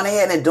 They're going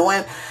ahead and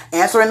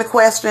answering the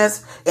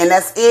questions, and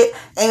that's it.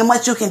 Ain't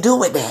much you can do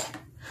with that.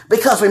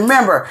 Because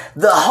remember,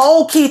 the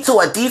whole key to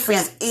a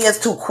defense is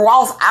to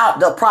cross out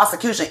the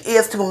prosecution,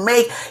 is to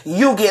make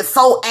you get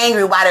so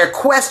angry while they're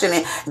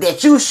questioning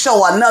that you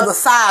show another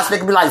side so they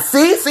can be like,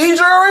 see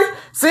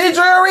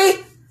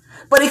jury.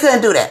 But he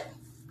couldn't do that.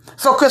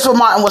 So Christopher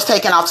Martin was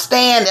taken off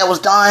stand. That was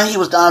done. He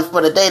was done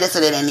for the day. They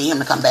said they didn't need him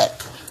to come back.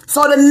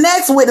 So the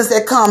next witness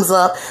that comes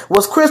up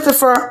was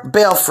Christopher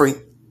Belfry.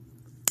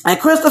 And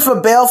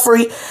Christopher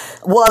Belfry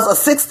was a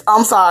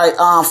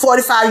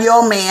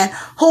 45-year-old man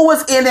who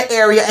was in the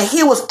area, and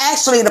he was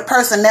actually the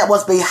person that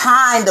was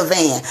behind the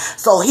van.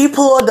 So he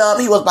pulled up,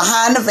 he was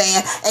behind the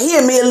van, and he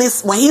immediately,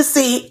 when he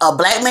see a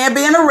black man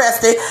being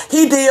arrested,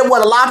 he did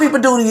what a lot of people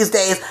do these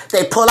days.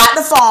 They pull out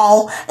the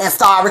phone and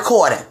start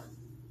recording.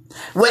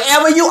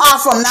 Wherever you are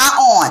from now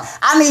on,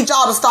 I need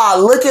y'all to start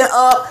looking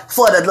up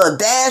for the little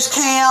dash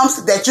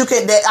cams that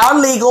are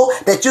legal,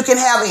 that you can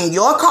have in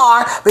your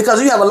car,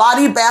 because you have a lot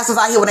of these bastards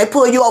out here, when they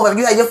pull you over, if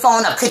you have your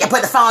phone up, click and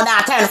put the phone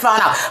down, turn the phone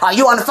off, or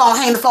you on the phone,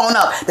 hang the phone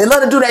up. They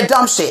love to do that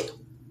dumb shit.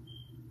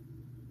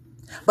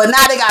 But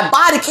now they got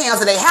body cams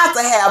that they have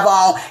to have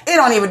on. It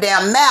don't even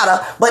damn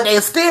matter, but they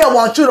still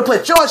want you to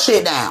put your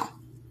shit down.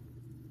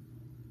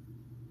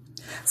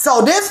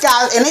 So this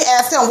guy, and they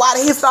asked him, why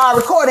did he start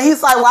recording?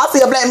 He's like, well, I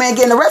see a black man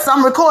getting arrested.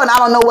 I'm recording. I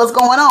don't know what's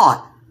going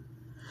on.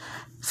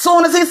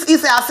 Soon as he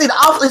said, I see the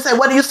officer. He said,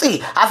 what do you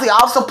see? I see the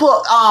officer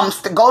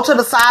go to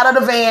the side of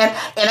the van,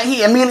 and then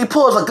he immediately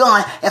pulls a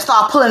gun and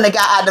start pulling the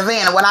guy out of the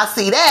van. And when I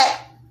see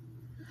that,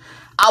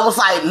 I was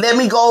like, let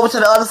me go over to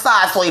the other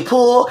side. So he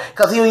pulled,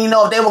 because he didn't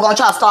know if they were going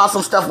to try to start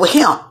some stuff with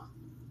him.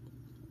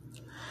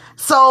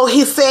 So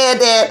he said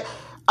that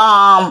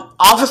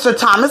Officer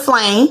Thomas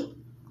Lane,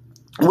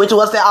 which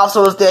was that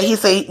officer was there, he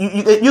said,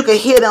 you could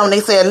hear them. They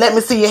said, let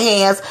me see your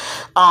hands.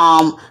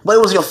 But it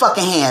was your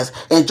fucking hands.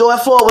 And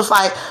George Floyd was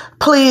like,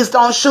 please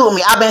don't shoot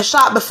me. I've been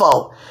shot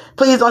before.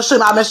 Please don't shoot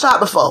me. I've been shot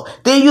before.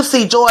 Then you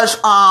see George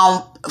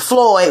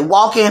Floyd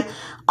walking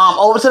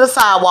over to the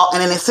sidewalk,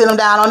 and then they sit him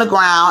down on the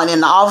ground, and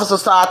then the officer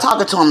started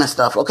talking to him and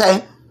stuff,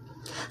 okay?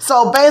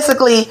 So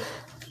basically,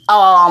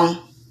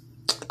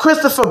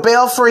 Christopher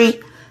Belfry,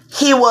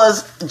 he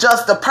was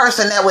just the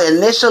person that was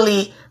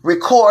initially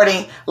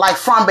recording, like,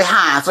 from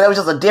behind. So that was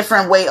just a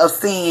different way of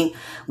seeing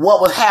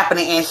what was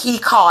happening. And he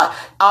caught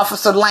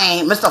Officer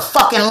Lane, Mr.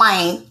 fucking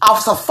Lane,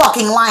 Officer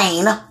fucking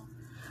Lane.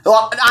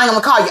 Well, I ain't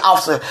gonna call you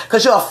officer,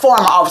 because you're a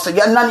former officer.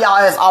 None of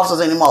y'all is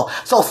officers anymore.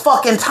 So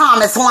fucking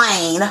Thomas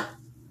Lane,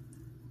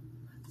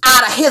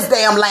 out of his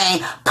damn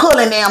lane,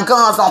 pulling damn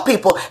guns on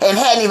people and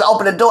hadn't even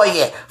opened the door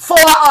yet. For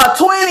a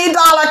 $20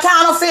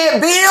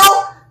 counterfeit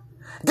bill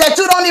that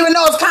you don't even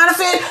know is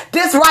counterfeit.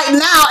 This right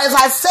now, as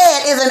I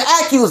said, is an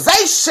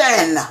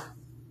accusation.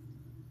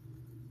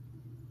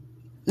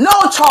 No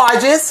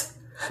charges.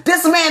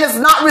 This man is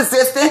not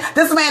resisting.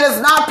 This man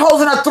is not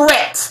posing a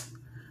threat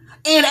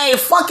in a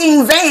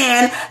fucking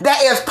van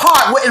that is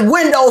parked with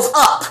windows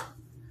up.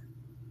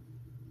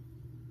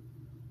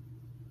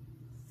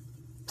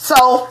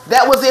 So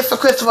that was it for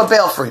Christopher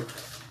Belfry.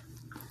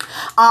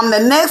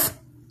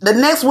 The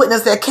next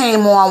witness that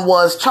came on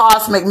was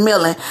Charles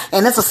McMillan,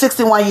 and it's a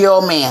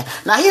 61-year-old man.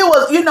 Now he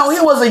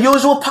was the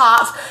usual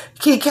pops.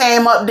 He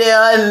came up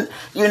there, and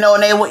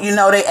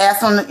they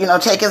asked him,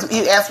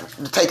 he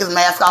asked to take his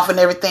mask off and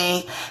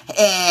everything,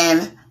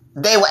 and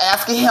they were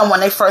asking him when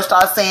they first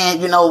started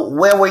saying,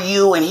 where were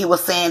you? And he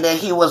was saying that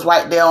he was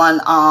right there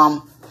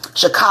on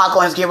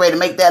Chicago and he's getting ready to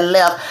make that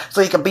left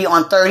so he could be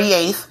on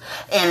 38th.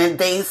 And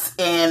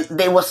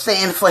they were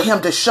saying for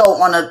him to show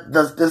on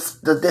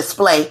the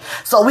display.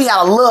 So we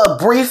had a little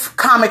brief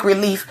comic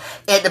relief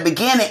at the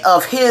beginning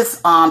of his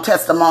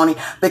testimony,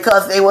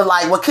 because they were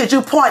like, well, could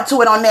you point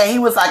to it on there? He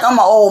was like, I'm an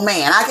old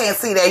man, I can't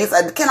see that. He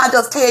said, can I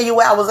just tell you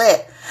where I was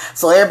at?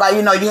 So everybody,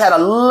 you had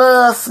a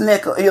little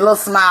snicker, a little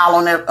smile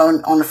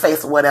on the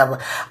face or whatever.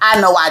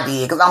 I know I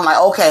did, because I'm like,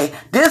 okay,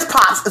 this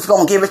pops is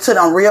going to give it to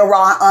them real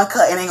raw and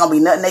uncut, and ain't going to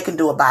be nothing they can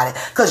do about it.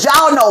 Because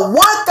y'all know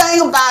one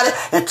thing about it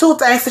and two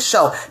things to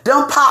show.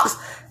 Them pops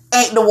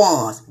ain't the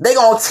ones. They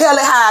going to tell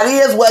it how it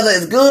is, whether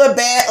it's good,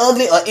 bad,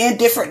 ugly, or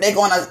indifferent. They're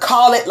going to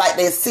call it like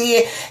they see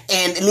it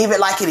and leave it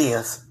like it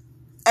is.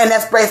 And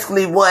that's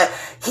basically what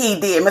he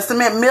did. Mr.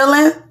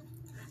 McMillan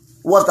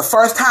was the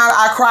first time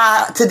I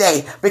cried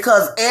today,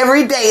 because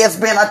every day it's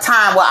been a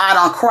time where I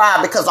don't cry,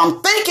 because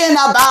I'm thinking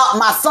about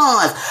my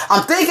sons.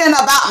 I'm thinking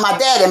about my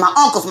daddy, my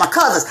uncles, my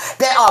cousins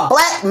that are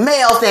black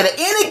males that at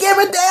any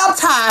given damn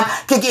time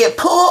can get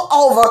pulled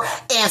over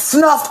and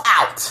snuffed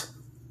out.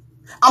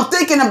 I'm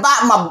thinking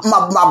about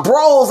my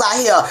bros out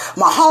here,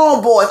 my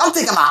homeboys. I'm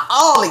thinking about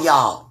all of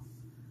y'all.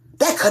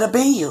 That could have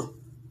been you.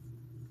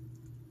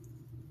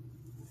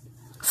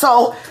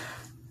 So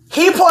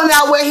he pointed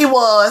out where he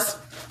was.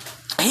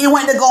 He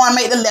went to go and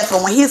make the left,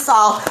 and when he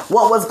saw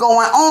what was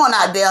going on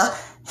out there,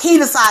 he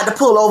decided to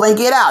pull over and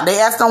get out. They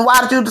asked him,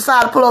 why did you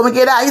decide to pull over and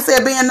get out? He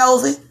said, being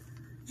nosy.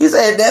 He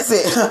said, that's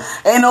it.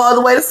 Ain't no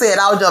other way to say it.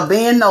 I was just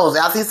being nosy.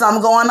 I see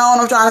something going on.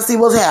 I'm trying to see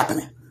what's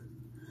happening.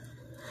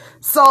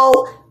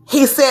 So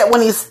he said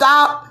when he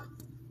stopped,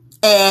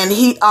 and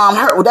he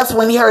that's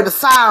when he heard the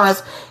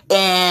sirens,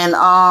 and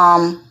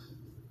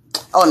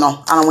oh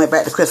no, I done went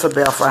back to Christopher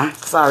Belfry.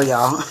 Sorry,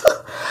 y'all.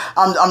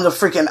 I'm just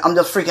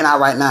freaking out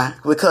right now,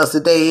 because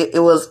today it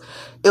was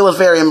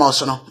very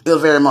emotional. It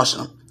was very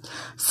emotional.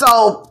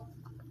 So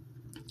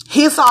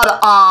he saw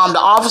the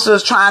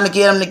officers trying to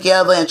get him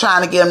together and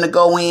trying to get him to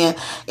go in,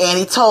 and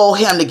they told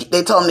him to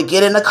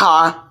get in the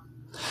car.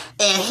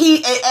 And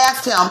he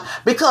asked him,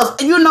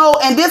 because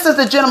and this is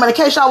the gentleman, in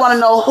case y'all want to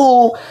know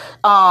who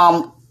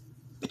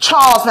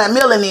Charles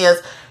McMillan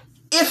is.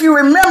 If you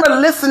remember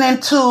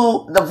listening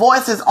to the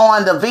voices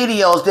on the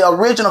videos, the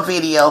original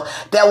video,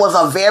 that was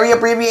a very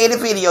abbreviated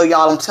video,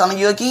 y'all. I'm telling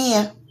you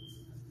again.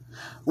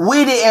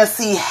 We didn't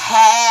see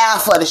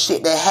half of the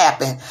shit that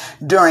happened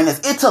during this.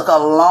 It took a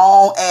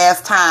long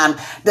ass time.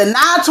 The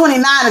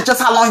 929 is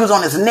just how long he was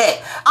on his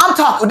neck. I'm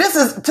talking, this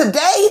is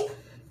today.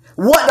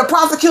 What the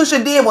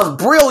prosecution did was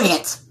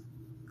brilliant.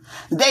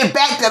 They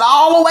backed it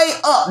all the way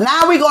up.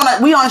 Now we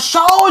done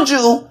showed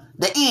you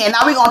the end.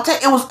 Now we gonna take,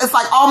 it's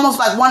like almost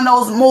like one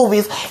of those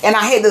movies, and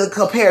I hate to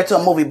compare it to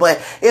a movie, but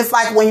it's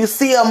like when you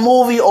see a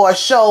movie or a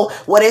show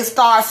where they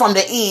start from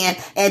the end,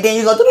 and then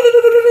you go,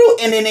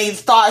 and then they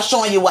start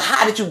showing you, well,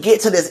 how did you get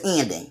to this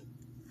ending?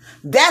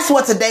 That's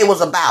what today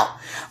was about.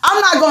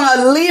 I'm not going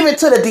to leave it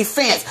to the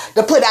defense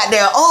to put out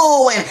there,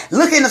 oh, and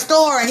look in the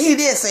store, and he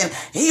this, and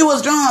he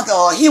was drunk,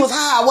 or he was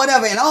high, or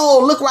whatever, and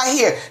oh, look right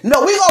here. No,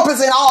 we're going to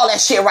present all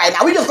that shit right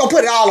now. We just going to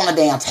put it all on the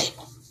damn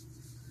table.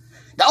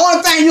 The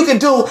only thing you can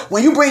do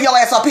when you bring your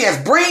ass up here is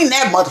bring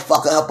that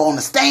motherfucker up on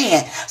the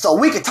stand so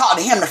we can talk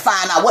to him to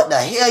find out what the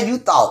hell you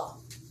thought.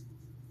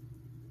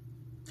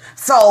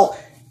 So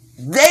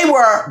they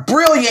were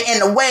brilliant in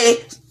the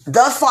way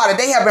thus far that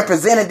they have been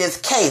presenting this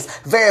case.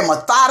 Very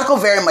methodical,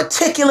 very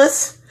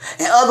meticulous.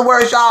 In other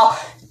words, y'all,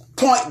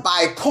 point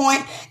by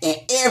point, in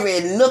every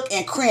nook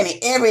and cranny,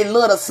 every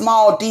little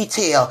small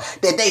detail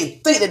that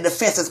they think the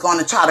defense is going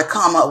to try to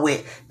come up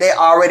with, they're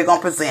already going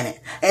to present it.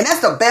 And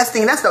that's the best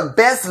thing. That's the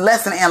best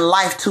lesson in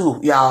life too,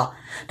 y'all.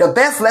 The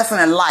best lesson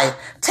in life.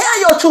 Tell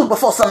your truth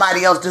before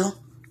somebody else do.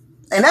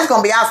 And that's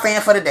going to be our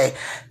saying for today.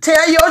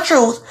 Tell your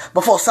truth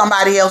before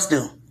somebody else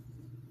do.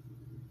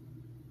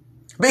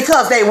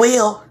 Because they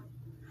will.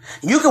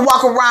 You can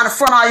walk around in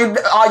front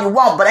all you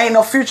want, but ain't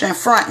no future in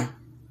front.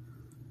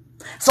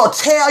 So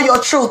tell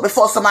your truth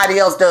before somebody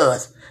else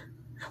does.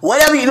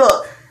 Whatever you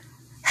look.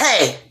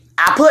 Hey,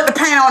 I put the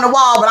paint on the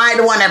wall, but I ain't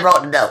the one that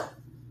broke the door.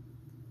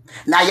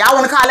 Now, y'all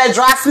want to call that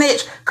dry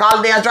snitch? Call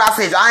it damn dry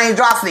snitch. I ain't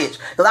dry snitch.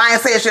 Because I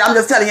ain't saying shit. I'm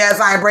just telling you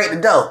I ain't break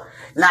the door.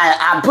 Now,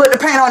 I put the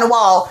paint on the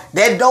wall.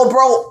 That door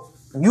broke.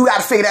 You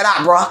got to figure that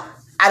out, bro.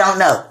 I don't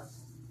know.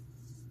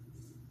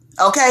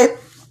 Okay?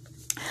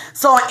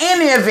 So, in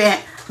any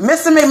event,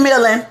 Mr.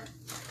 McMillan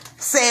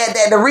said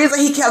that the reason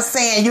he kept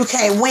saying you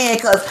can't win,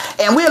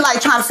 and we were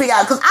like trying to figure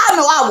out, because I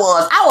know I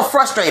was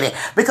frustrated,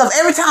 because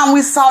every time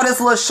we saw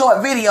this little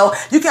short video,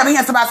 you kept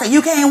hearing somebody say,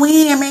 you can't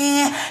win,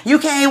 man, you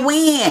can't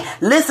win,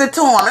 listen to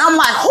him. And I'm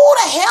like, who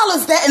the hell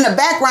is that in the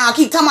background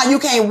keep talking about you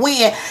can't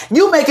win?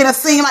 You making it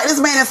seem like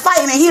this man is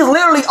fighting, and he's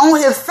literally on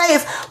his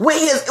face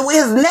with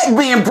his neck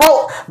being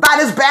broke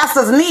by this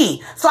bastard's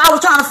knee. So I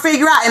was trying to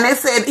figure out, and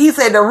he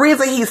said the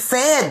reason he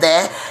said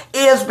that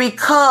is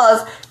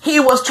because he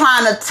was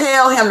trying to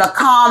tell him to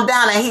calm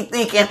down, and he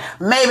thinking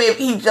maybe if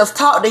he just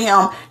talked to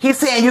him, he's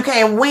saying you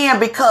can't win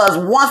because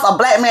once a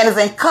black man is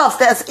in cuffs,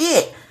 that's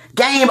it.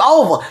 Game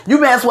over. You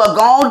may as well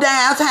go on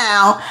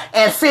downtown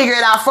and figure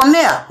it out from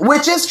there,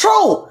 which is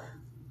true.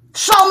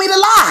 Show me the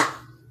lie.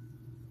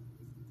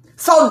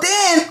 So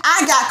then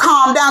I got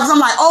calmed down because I'm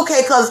like,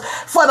 okay, because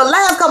for the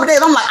last couple of days,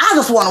 I'm like, I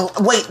just want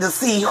to wait to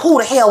see who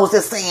the hell was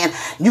this saying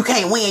you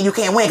can't win,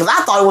 because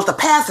I thought it was the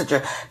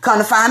passenger. Come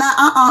to find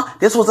out,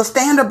 this was a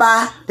standard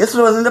by. This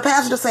wasn't the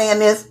passenger saying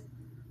this.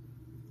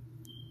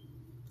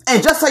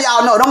 And just so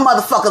y'all know, them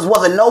motherfuckers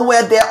wasn't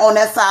nowhere there on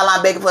that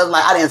sideline begging for us.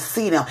 Like, I didn't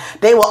see them.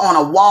 They were on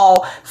a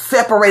wall,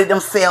 separated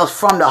themselves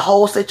from the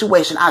whole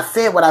situation. I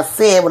said what I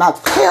said when I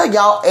tell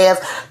y'all as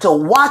to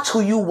watch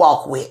who you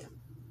walk with.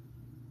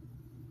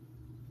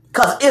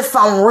 Because it's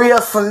some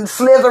real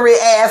slithery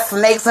ass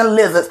snakes and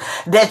lizards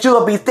that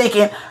you'll be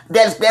thinking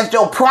that's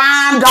your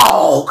prime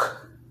dog.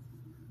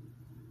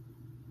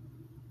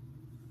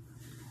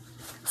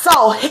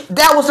 So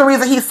that was the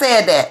reason he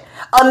said that.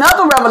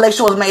 Another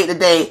revelation was made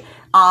today,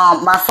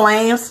 my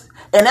flames.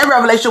 And that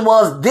revelation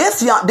was this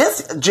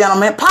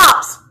gentleman,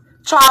 Pops,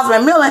 Charles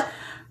McMillan.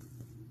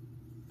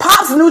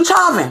 Pops knew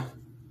Chauvin.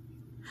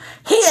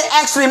 He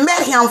had actually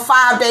met him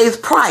 5 days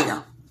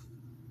prior.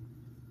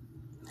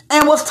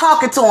 And was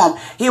talking to him.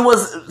 He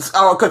was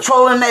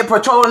patrolling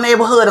the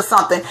neighborhood or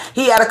something.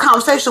 He had a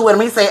conversation with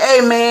him. He said,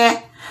 hey,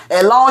 man,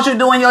 as long as you're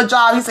doing your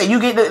job, he said,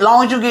 as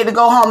long as you get to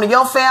go home to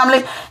your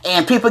family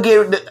and people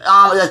get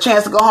a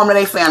chance to go home to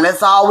their family,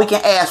 that's all we can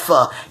ask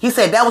for. He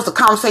said that was the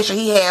conversation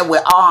he had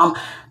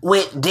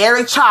with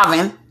Derek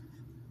Chauvin,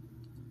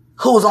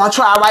 who's on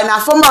trial right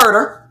now for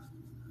murder.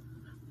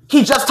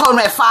 He just told him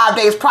that 5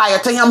 days prior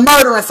to him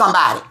murdering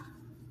somebody.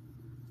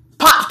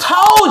 Pop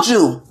told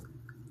you.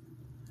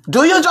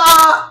 Do your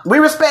job. We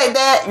respect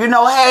that.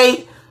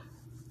 Hey,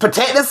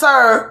 protect and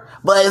serve.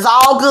 But it's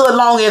all good as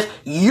long as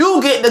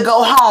you get to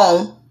go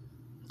home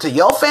to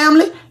your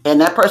family and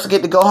that person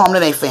get to go home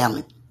to their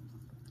family.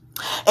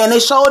 And they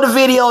showed the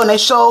video and they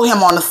showed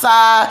him on the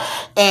side.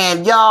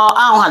 And y'all,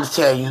 I don't have to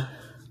tell you.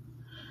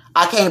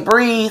 I can't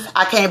breathe.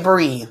 I can't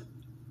breathe.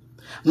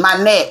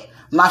 My neck,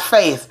 my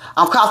face.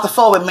 I'm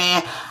claustrophobic,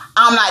 man.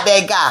 I'm not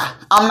that guy.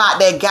 I'm not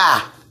that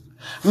guy.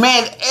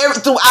 Man,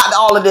 throughout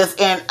all of this,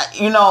 and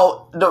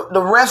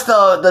the rest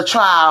of the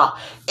trial,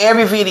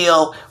 every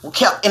video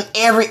kept in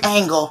every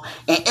angle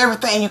and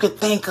everything you could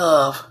think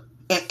of.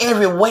 in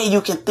every way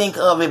you can think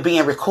of it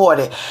being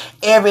recorded.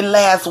 Every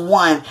last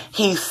one,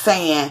 he's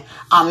saying,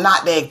 I'm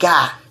not that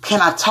guy. Can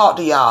I talk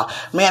to y'all?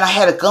 Man, I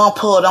had a gun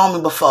pulled on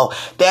me before.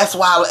 That's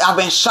why I've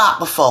been shot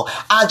before.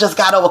 I just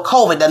got over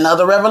COVID.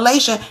 Another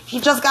revelation. He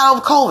just got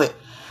over COVID.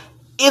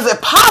 Is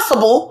it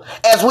possible,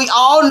 as we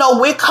all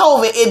know with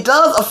COVID, it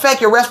does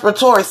affect your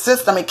respiratory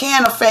system. It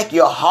can affect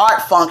your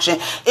heart function.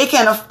 It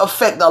can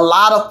affect a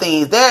lot of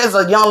things. There is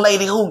a young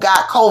lady who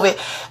got COVID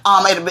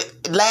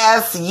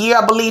last year,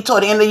 I believe,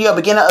 toward the end of the year,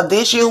 beginning of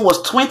this year, who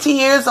was 20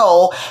 years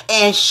old,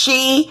 and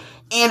she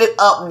ended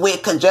up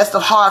with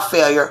congestive heart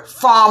failure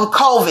from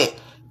COVID.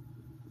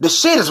 The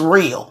shit is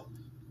real.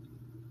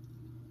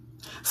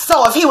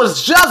 So if he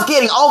was just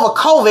getting over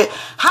COVID,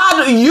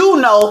 how do you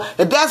know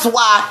that that's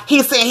why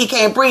he's saying he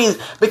can't breathe?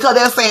 Because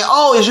they're saying,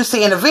 oh, as you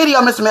see in the video,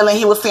 Mr. Miller,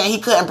 he was saying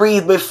he couldn't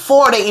breathe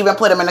before they even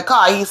put him in the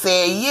car. He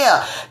said,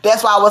 yeah,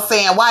 that's why I was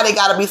saying why they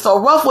got to be so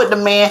rough with the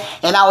man.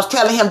 And I was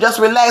telling him, just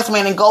relax,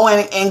 man, and go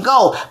in and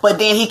go. But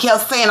then he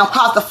kept saying, I'm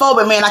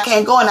claustrophobic, man. I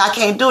can't go in. I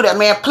can't do that,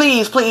 man.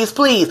 Please, please,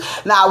 please.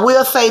 Now, I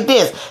will say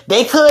this.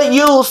 They could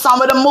use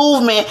some of the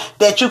movement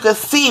that you could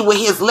see with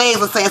his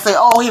legs and say,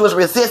 oh, he was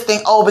resisting,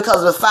 oh, because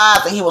of the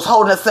size, and he was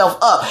holding himself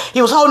up.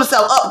 He was holding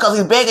himself up because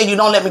he's begging you,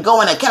 don't let me go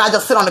in there. Can I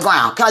just sit on the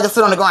ground? Can I just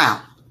sit on the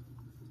ground?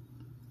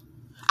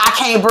 I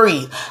can't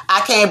breathe.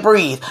 I can't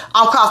breathe.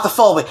 I'm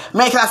claustrophobic.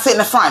 Man, can I sit in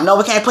the front? No,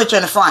 we can't put you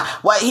in the front.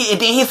 Then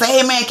he said,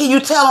 hey, man, can you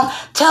tell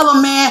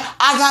him, man,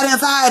 I got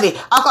anxiety.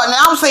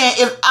 Now, I'm saying,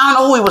 if I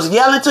don't know who he was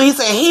yelling to. He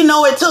said, he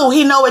know it too.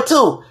 He know it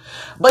too.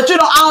 But I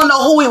don't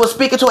know who he was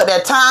speaking to at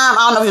that time.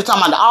 I don't know if he was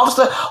talking about the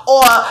officer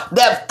or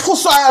that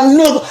pussy-ass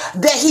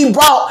nigga that he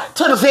brought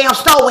to the damn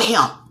store with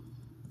him.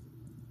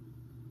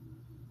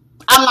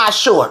 I'm not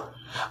sure.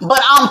 But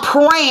I'm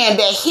praying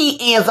that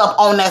he ends up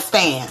on that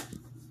stand.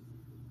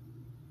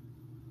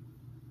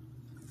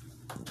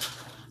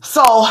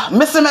 So,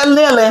 Mr.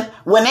 McLillan,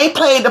 when they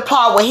played the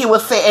part where he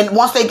was saying, and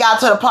once they got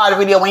to the part of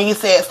the video when he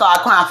said,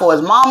 started crying for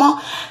his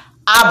mama,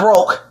 I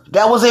broke.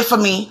 That was it for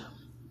me.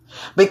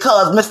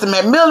 Because Mr.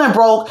 McMillan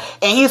broke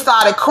and he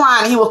started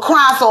crying. He was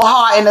crying so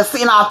hard in the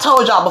scene. I've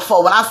told y'all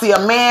before, when I see a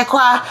man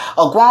cry,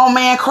 a grown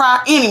man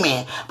cry, any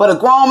man, but a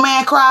grown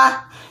man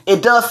cry,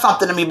 it does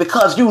something to me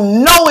because you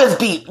know it's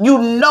deep. You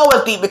know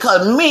it's deep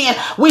because men,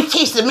 we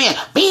teach the men,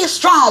 be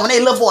strong when they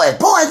little boys.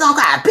 Boys don't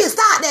cry. Bitch,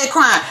 stop that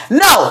crying.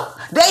 No,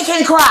 they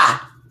can cry.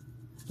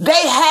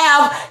 They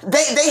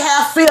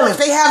have feelings.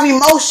 They have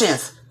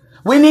emotions.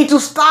 We need to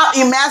stop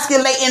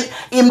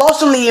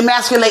emotionally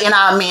emasculating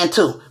our men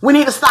too. We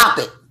need to stop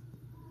it.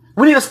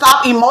 We need to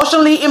stop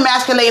emotionally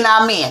emasculating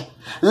our men.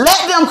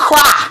 Let them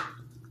cry.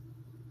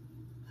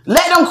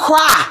 Let them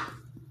cry.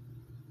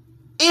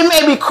 It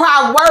may be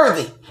cry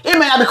worthy. It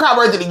may not be cry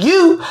worthy to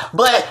you,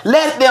 but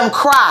let them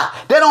cry.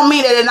 That don't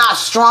mean that they're not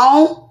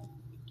strong.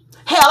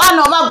 Hell, I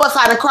know if I bust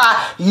out and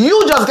cry,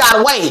 you just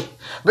gotta wait.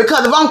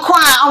 Because if I'm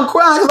crying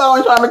because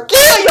I'm trying to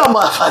kill your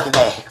motherfucking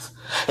ass.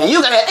 And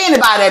you got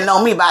anybody that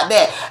know me about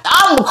that.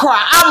 I'm gonna cry.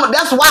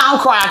 That's why I'm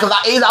crying, because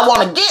either I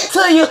want to get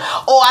to you,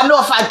 or I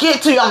know if I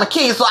get to you, I'm gonna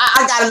kill you. So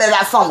I gotta let it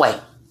out some way.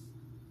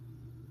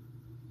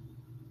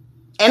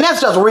 And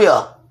that's just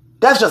real.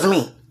 That's just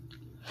me.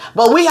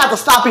 But we have to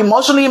stop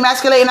emotionally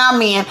emasculating our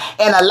men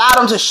and allow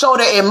them to show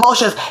their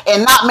emotions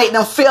and not make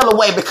them feel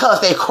away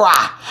because they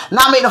cry.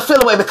 Not make them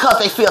feel away because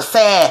they feel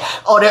sad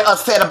or they're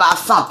upset about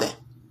something.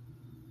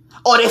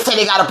 Or they say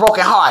they got a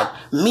broken heart.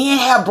 Men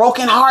have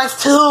broken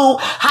hearts too.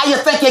 How you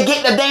think you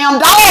get the damn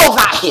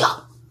dogs out here?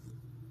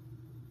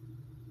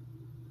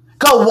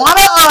 Because one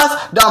of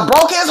us done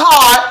broke his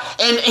heart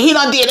and he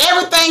done did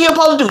everything he was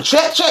supposed to do.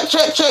 Check, check,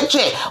 check, check,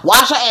 check.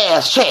 Wash your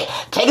ass, check.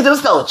 Take it to the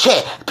store,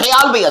 check. Pay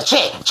all the bills,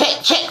 check,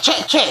 check, check,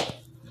 check, check.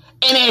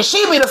 And then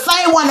she be the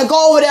same one to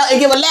go over there and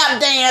give a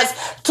lap dance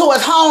to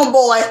his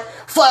homeboy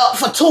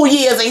for 2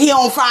 years and he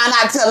don't find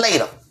out till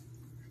later.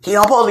 He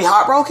don't supposed to be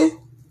heartbroken.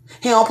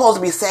 He don't supposed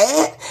to be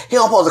sad. He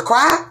don't supposed to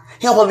cry.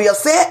 He don't supposed to be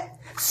upset.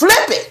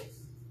 Flip it.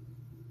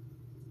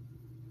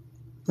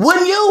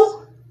 Wouldn't you?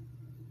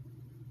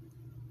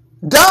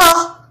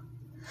 Duh.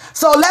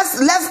 So let's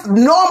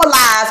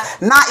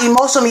normalize not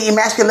emotionally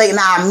emasculating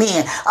our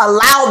men.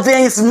 Allow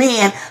these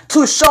men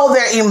to show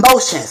their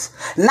emotions,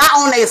 not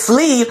on their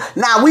sleeve.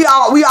 Now we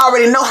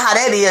already know how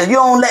that is. You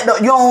don't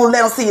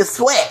let them see you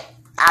sweat.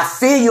 I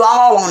feel you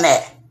all on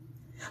that,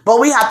 but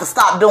we have to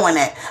stop doing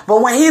that.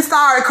 But when he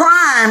started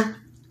crying,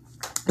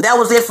 that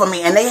was it for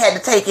me, and they had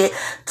to take it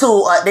to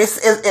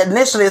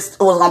initially it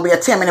was going to be a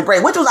 10-minute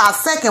break, which was our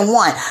second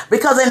one,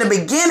 because in the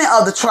beginning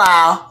of the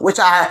trial, which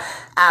I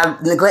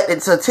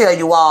neglected to tell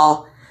you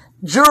all,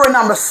 juror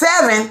number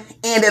 7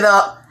 ended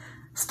up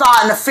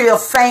starting to feel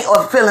faint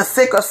or feeling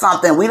sick or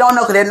something. We don't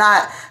know because they're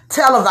not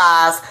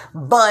televised,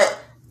 but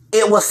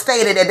it was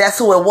stated that that's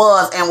who it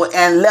was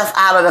and left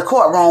out of the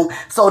courtroom.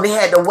 So they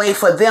had to wait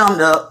for them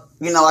to,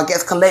 I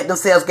guess collect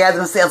themselves, gather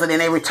themselves, and then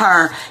they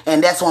return,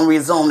 and that's when we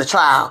resume the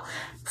trial.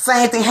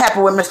 Same thing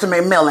happened with Mr.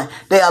 McMillan.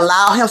 They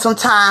allowed him some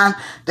time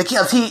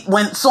because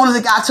as soon as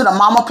he got to the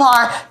mama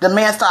part, the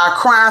man started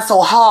crying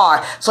so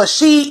hard. So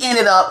she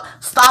ended up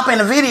stopping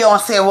the video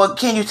and said, well,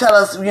 can you tell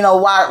us,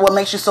 what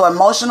makes you so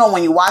emotional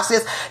when you watch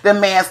this? The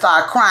man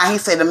started crying. He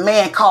said the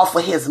man called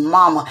for his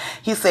mama.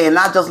 He said, and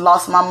I just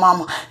lost my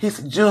mama. He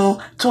said, June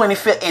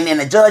 25th. And then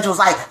the judge was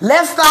like,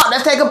 let's stop.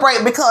 Let's take a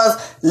break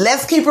because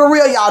let's keep it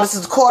real, y'all. This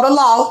is court of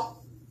law.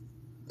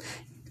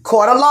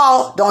 Court of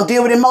law don't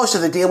deal with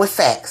emotions. They deal with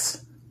facts.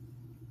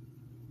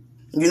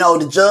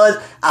 The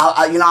judge,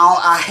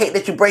 I hate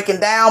that you're breaking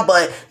down,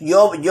 but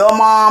your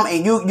mom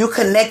and you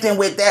connecting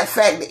with that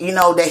fact,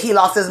 that he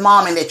lost his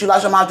mom and that you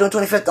lost your mom June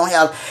 25th don't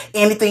have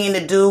anything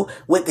to do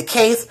with the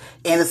case.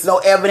 And it's no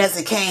evidence.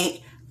 It can't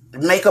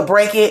make or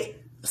break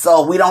it.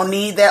 So we don't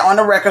need that on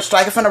the record.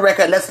 Strike it from the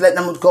record. Let's let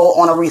them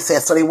go on a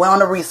recess. So they went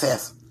on a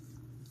recess.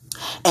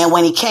 And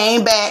when he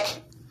came back,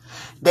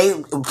 they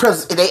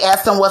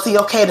asked him, was he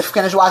okay to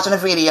finish watching the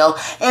video?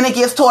 And it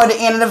gets toward the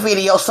end of the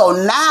video. So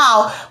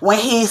now when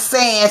he's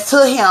saying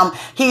to him,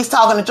 he's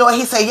talking to Joy,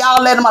 he said,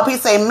 y'all let him up. He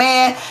said,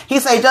 man,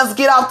 just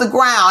get off the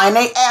ground. And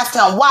they asked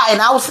him why. And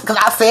because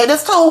I said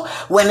this too,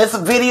 when this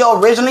video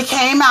originally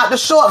came out, the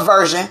short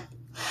version.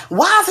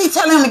 Why is he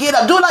telling him to get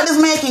up? Do it like this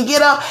man can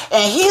get up.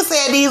 And he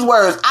said these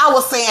words. I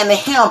was saying to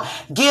him,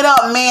 get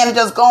up, man, and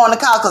just go in the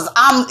car. Because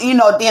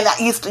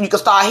then you can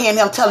start hearing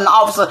him telling the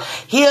officer,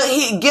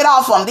 he get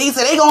off him. He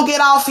said, they going to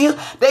get off you.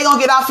 They going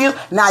to get off you.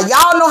 Now,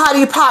 y'all know how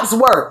these pops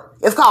work.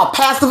 It's called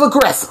passive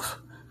aggressive.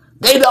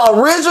 They the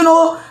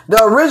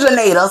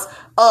originators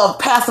of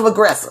passive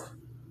aggressive.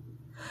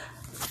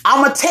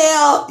 I'm going to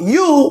tell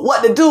you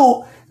what to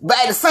do. But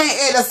at the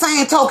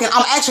same token,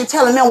 I'm actually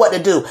telling them what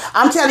to do.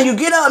 I'm telling you,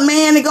 get up,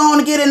 man, and go on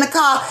and get in the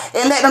car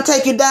and let them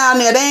take you down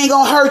there. They ain't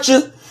gonna hurt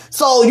you.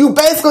 So you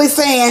basically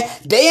saying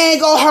they ain't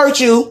gonna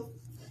hurt you,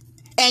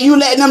 and you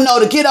letting them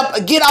know to get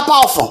up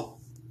off them.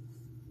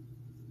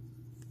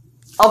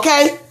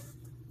 Okay?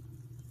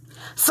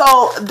 So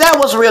that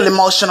was real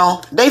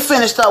emotional. They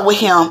finished up with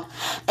him,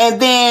 and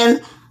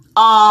then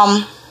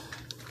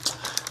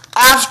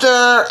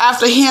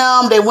after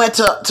him, they went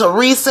to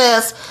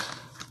recess.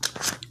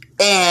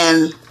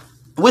 And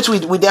which we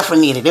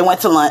definitely needed. They went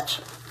to lunch.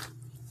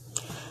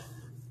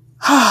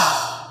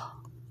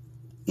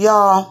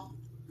 Y'all,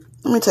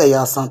 let me tell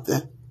y'all something.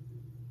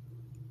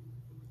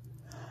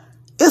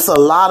 It's a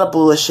lot of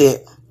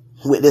bullshit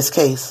with this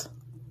case.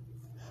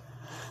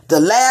 The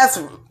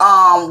last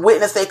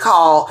witness they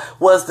called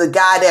was the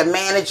guy that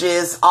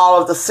manages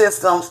all of the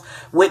systems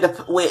with the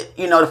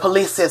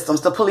police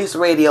systems, the police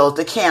radios,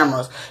 the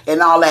cameras,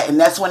 and all that. And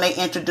that's when they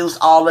introduced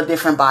all the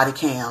different body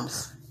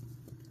cams.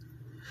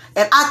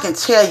 And I can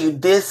tell you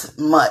this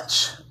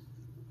much.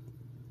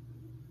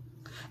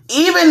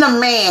 Even the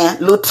man,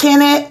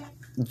 Lieutenant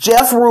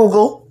Jeff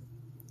Rugel,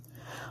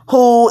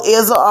 who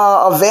is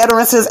a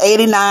veteran since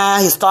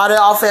 89. He started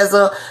off as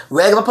a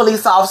regular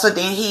police officer.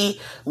 Then he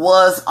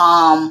was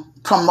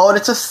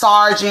promoted to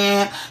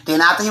sergeant. Then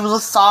after he was a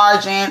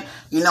sergeant,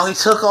 he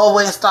took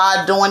over and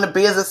started doing the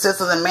business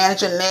systems and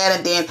managing that.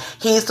 And then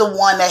he's the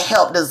one that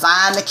helped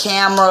design the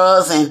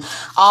cameras and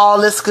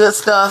all this good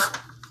stuff.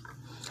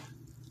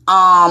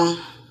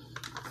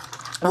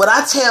 What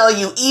I tell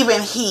you,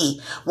 even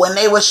when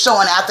they were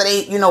showing after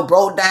they,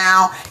 broke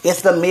down,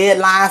 it's the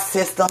midline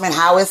system and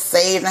how it's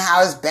saved and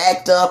how it's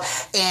backed up.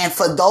 And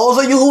for those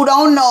of you who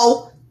don't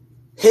know,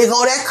 here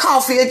go that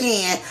coffee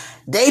again.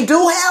 They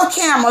do have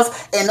cameras,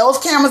 and those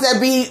cameras that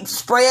be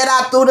spread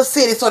out through the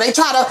city. So they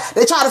try to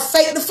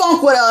fake the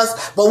funk with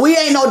us, but we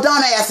ain't no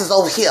dumbasses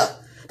over here.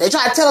 They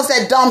try to tell us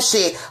that dumb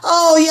shit.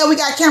 Oh, yeah, we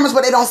got cameras,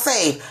 but they don't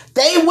save.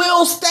 They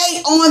will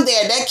stay on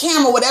there. That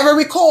camera, whatever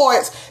it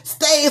records,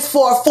 stays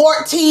for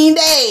 14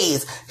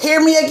 days. Hear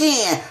me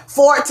again.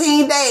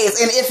 14 days.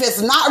 And if it's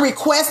not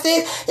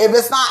requested, if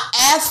it's not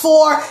asked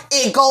for,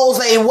 it goes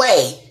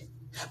away.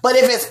 But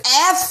if it's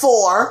asked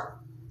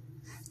for,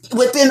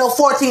 within those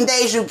 14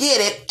 days, you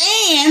get it.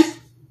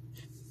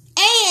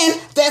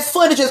 And that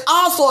footage is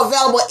also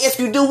available if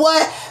you do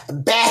what?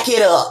 Back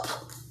it up.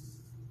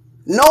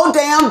 No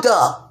damn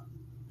duh.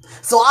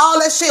 So all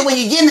that shit, when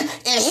you're getting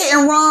and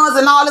hitting runs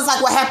and all this,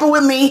 like what happened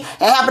with me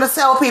and happened to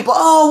several people.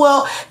 Oh,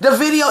 well, the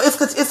video,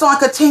 it's on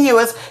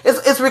continuous.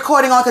 It's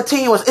recording on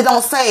continuous. It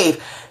don't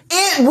save.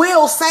 It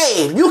will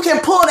save. You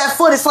can pull that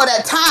footage for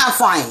that time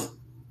frame.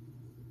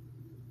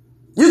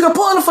 You can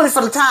pull the footage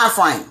for the time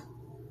frame.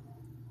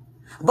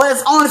 But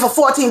it's only for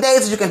 14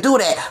 days that you can do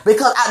that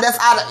because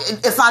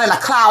it's not in a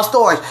cloud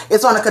storage.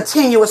 It's on a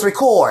continuous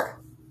record.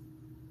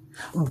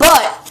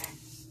 But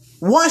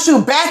once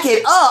you back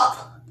it up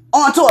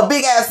onto a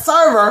big ass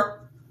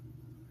server,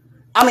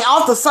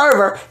 off the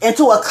server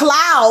into a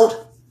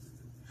cloud,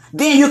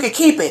 then you can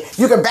keep it.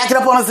 You can back it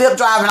up on a zip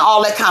drive and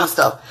all that kind of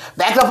stuff.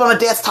 Back it up on a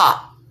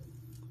desktop.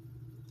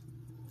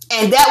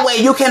 And that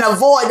way you can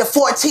avoid the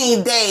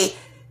 14-day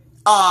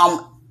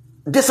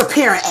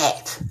disappearing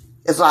act,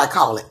 is what I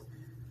call it.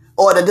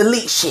 Or the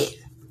delete shit.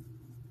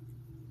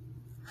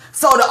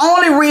 So the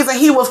only reason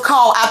he was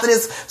called after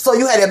this, so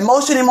you had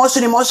emotion. You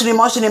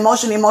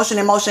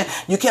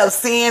kept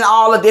seeing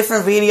all the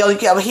different videos. You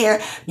kept hearing,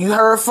 you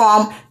heard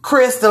from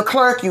Chris, the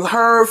clerk. You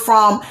heard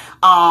from,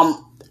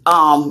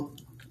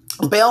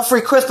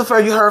 Belfry Christopher.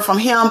 You heard from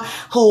him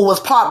who was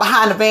parked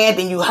behind the van.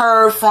 Then you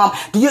heard from,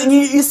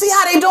 you see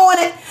how they doing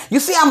it? You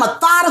see how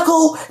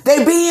methodical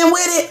they being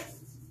with it?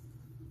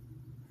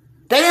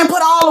 They didn't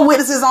put all the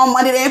witnesses on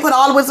Monday. They didn't put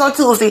all the witnesses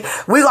on Tuesday.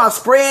 We're going to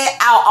spread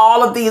out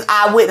all of these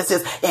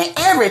eyewitnesses. And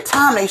every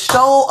time they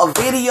show a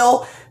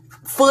video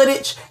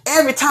footage,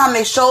 every time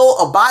they show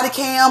a body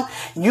cam,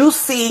 you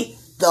see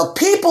the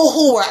people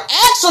who were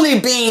actually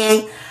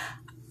being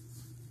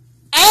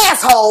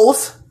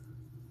assholes,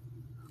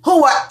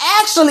 who were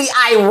actually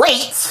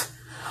irate,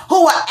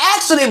 who were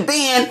actually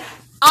being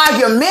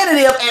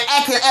argumentative and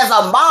acting as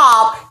a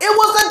mob. It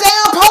was the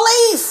damn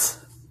police.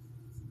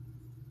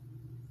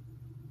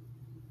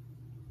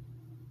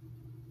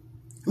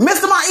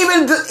 Mr. Mark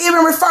even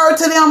referred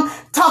to them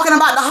talking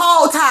about the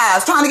hog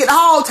ties, trying to get the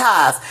hog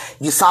ties.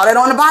 You saw that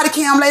on the body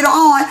cam later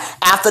on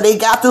after they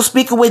got through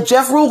speaking with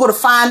Jeff Ruger to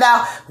find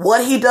out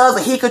what he does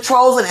and he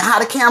controls it and how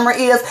the camera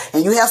is.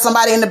 And you have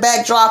somebody in the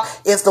backdrop.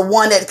 It's the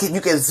one that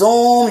you can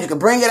zoom, you can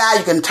bring it out,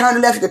 you can turn it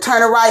left, you can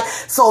turn it right.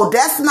 So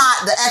that's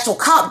not the actual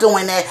cop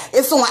doing that.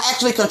 It's someone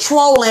actually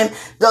controlling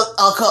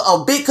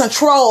a big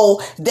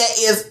control that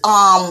is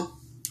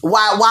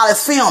while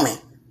it's filming.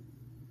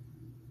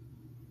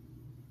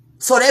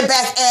 So they're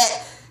back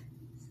at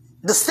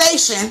the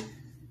station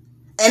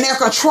and they're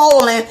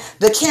controlling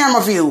the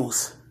camera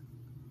views.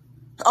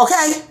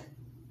 Okay?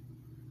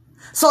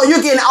 So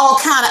you're getting all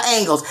kind of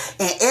angles.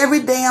 And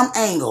every damn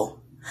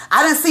angle.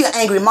 I didn't see an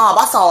angry mob.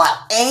 I saw an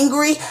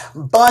angry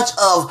bunch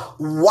of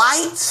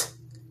white,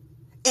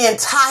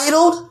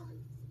 entitled,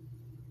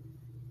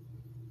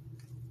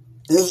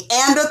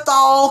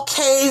 Neanderthal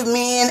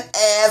cavemen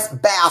as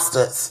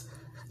bastards.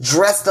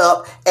 Dressed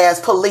up as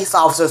police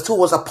officers who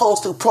were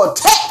supposed to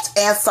protect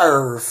and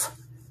serve.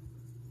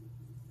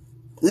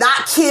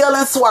 Not kill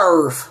and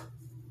swerve.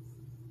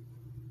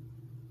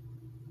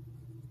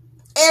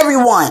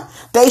 Everyone,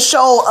 they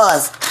show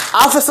us.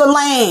 Officer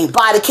Lane,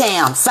 body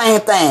cam, same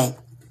thing.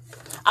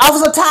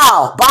 Officer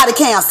Tao, body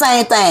cam,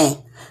 same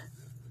thing.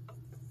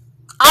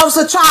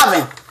 Officer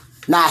Chauvin,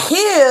 now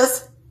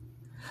his,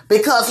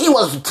 because he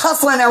was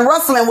tussling and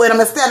rustling with him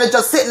instead of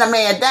just sitting the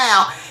man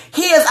down,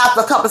 his,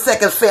 after a couple of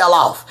seconds, fell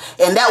off.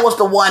 And that was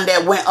the one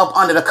that went up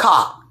under the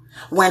car.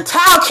 When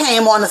Tao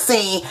came on the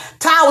scene,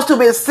 Tao was too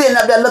busy sitting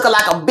up there looking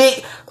like a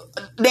big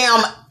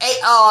damn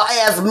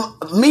ass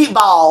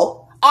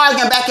meatball,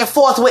 arguing back and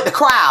forth with the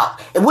crowd,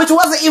 which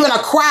wasn't even a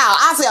crowd.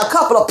 I say a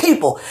couple of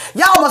people.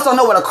 Y'all must don't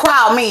know what a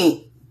crowd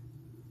means.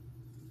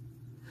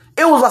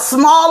 It was a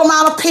small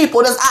amount of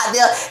people that's out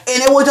there,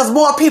 and it was just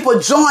more people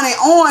joining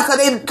on because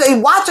they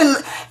watching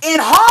in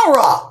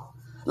horror.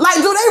 Like,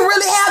 do they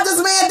really have this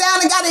man down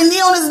and got a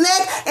knee on his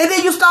neck? And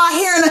then you start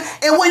hearing it,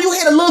 and when you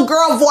hear the little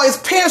girl voice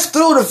pierce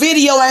through the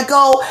video and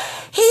go,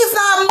 he's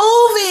not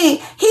moving.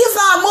 He's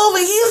not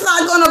moving. He's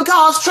not going to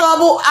cause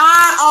trouble.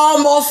 I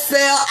almost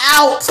fell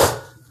out.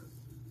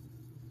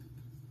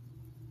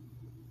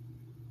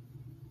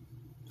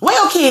 Where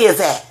your kids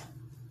at?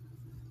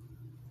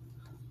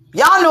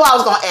 Y'all knew I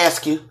was going to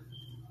ask you.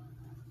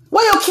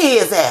 Where your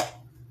kids at?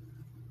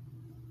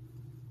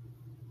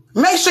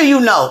 Make sure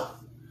you know.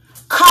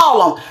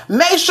 Call them.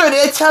 Make sure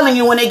they're telling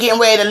you when they're getting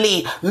ready to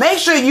leave. Make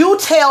sure you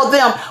tell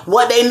them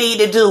what they need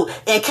to do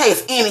in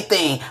case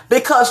anything.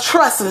 Because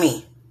trust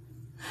me,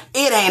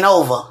 it ain't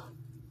over.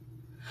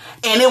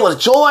 And it was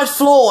George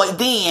Floyd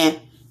then.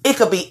 It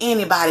could be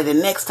anybody the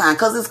next time.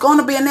 Because it's going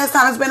to be a next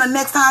time. It's been a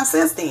next time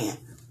since then.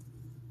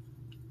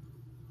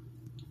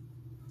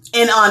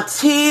 And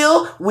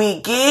until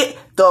we get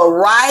the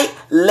right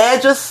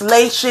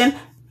legislation,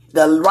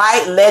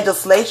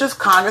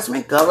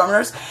 congressmen,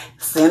 governors,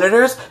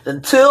 senators,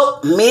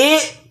 until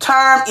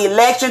midterm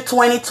election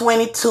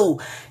 2022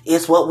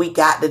 is what we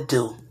got to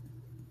do.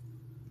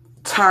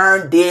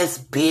 Turn this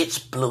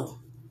bitch blue.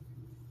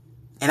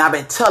 And I've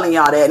been telling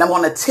y'all that, and I'm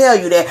going to tell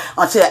you that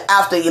until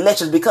after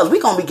elections, because we're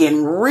going to be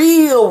getting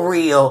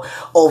real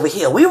over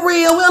here. We're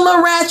a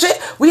little ratchet,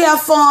 we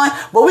have fun,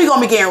 but we're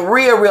going to be getting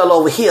real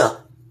over here.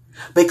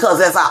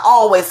 Because as I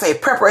always say,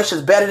 preparation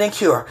is better than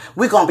cure.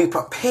 We're going to be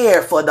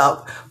prepared for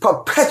the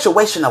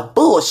perpetuation of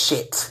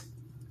bullshit.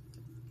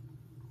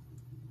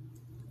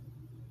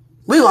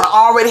 We're going to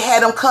already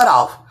have them cut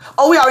off.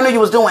 Oh, we already knew you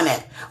was doing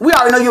that. We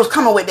already knew you was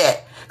coming with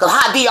that. Because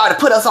how did you already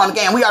put us on the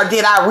game? We already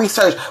did our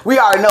research. We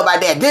already know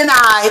about that.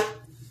 Denied.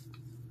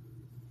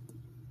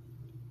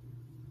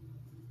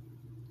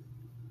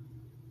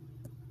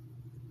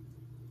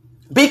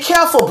 Be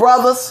careful,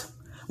 brothers.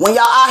 When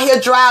y'all out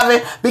here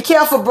driving, be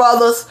careful,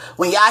 brothers.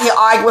 When y'all out here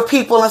arguing with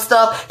people and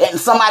stuff, and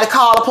somebody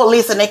call the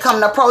police and they come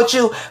to approach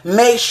you,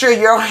 make sure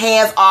your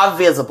hands are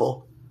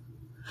visible.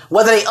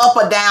 Whether they up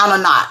or down or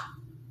not.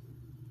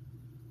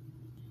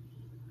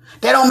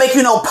 They don't make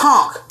you no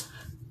punk.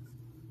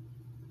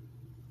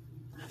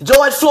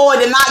 George Floyd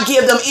did not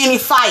give them any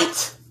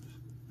fight.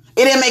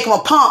 It didn't make them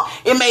a punk.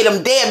 It made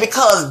them dead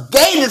because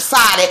they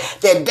decided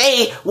that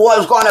they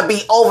was going to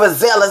be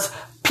overzealous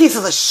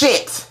pieces of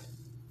shit.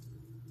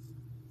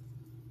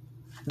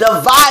 The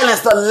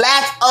violence, the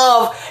lack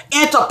of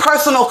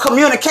interpersonal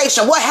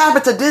communication. What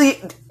happened to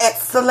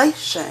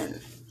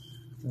de-escalation?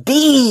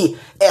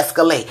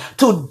 De-escalate.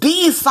 To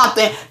de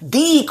something,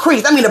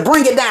 decrease. I mean to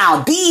bring it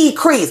down.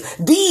 Decrease.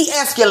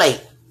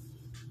 De-escalate.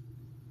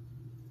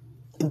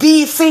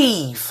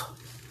 Deceive.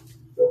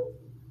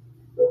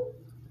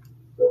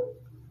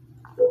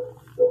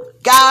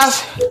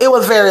 Guys, it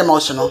was very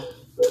emotional.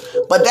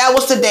 But that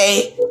was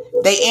today.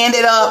 They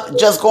ended up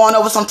just going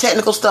over some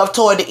technical stuff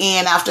toward the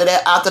end after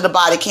that, after the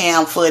body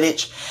cam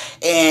footage.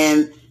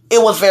 And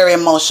it was very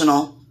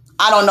emotional.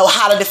 I don't know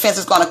how the defense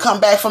is going to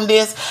come back from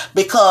this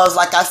because,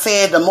 like I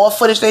said, the more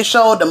footage they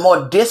showed, the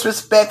more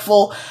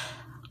disrespectful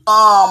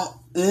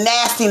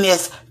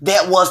nastiness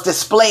that was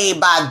displayed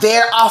by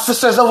their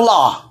officers of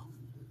law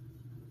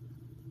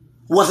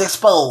was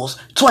exposed.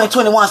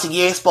 2021 is a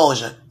year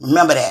exposure.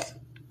 Remember that.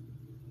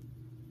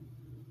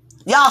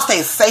 Y'all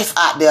stay safe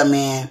out there,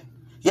 man.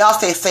 Y'all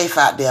stay safe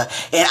out there.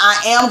 And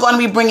I am going to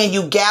be bringing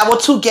you gavel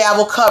to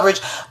gavel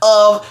coverage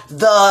of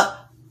the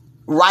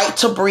Right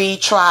to Breathe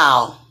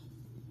trial.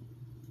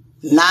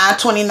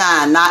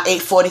 929, not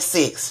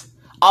 846.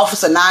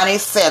 Officer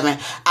 987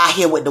 out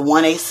here with the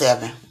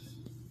 187.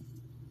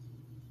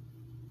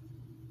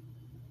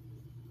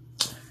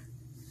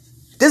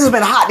 This has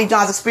been a Hot D.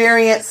 John's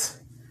experience.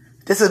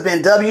 This has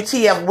been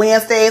WTF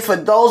Wednesdays. For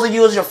those of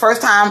you who's your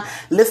first time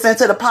listening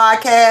to the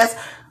podcast,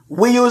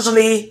 we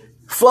usually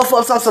fluff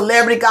up some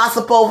celebrity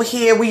gossip over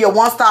here. We your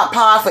one-stop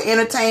pod for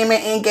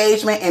entertainment,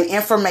 engagement, and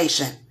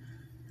information.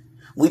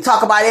 We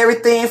talk about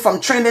everything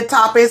from trending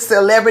topics,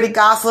 celebrity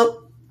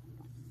gossip,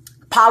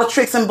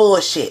 politics, and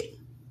bullshit.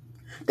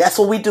 That's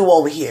what we do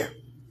over here.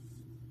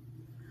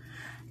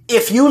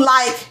 If you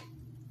like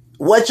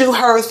what you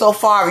heard so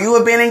far, if you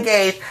have been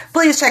engaged,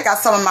 please check out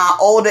some of my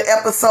older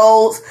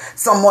episodes,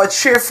 some more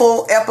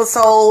cheerful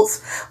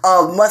episodes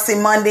of Musty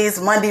Mondays,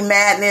 Monday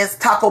Madness,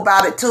 Talk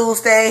About It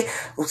Tuesday,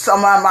 some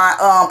of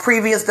my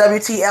previous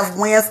WTF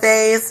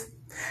Wednesdays.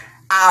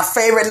 Our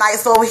favorite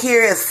nights over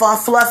here is Fun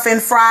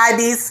Fluffin'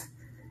 Fridays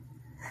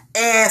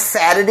and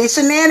Saturday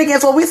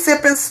Shenanigans, where we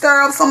sip and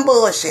stir up some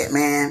bullshit,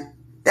 man.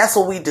 That's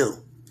what we do.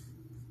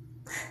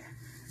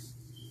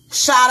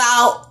 Shout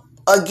out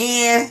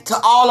again to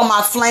all of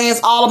my flames,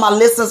 all of my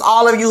listeners,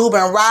 all of you who've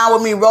been riding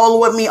with me, rolling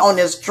with me on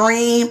this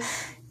dream.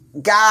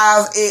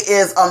 Guys, it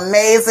is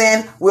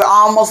amazing. We're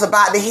almost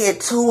about to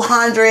hit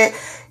 200.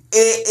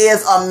 It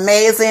is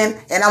amazing,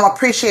 and I'm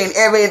appreciating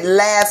every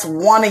last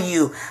one of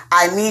you.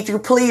 I need you,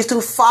 please,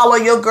 to follow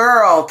your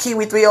girl,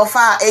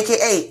 Kiwi305,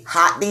 aka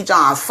Hot D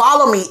Johns.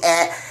 Follow me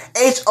at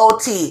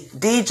HOTDJOHNS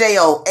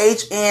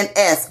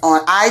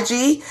on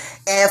IG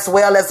as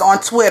well as on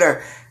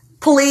Twitter.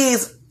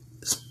 Please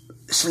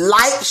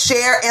like,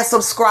 share, and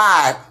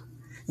subscribe.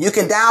 You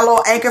can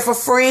download Anchor for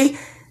free.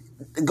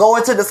 Go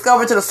into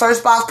Discover to the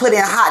search box, put in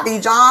Hot D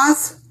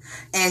Johns,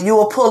 and you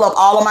will pull up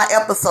all of my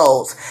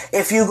episodes.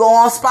 If you go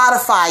on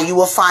Spotify, you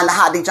will find the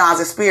Hot D Johns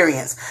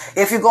Experience.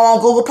 If you go on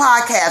Google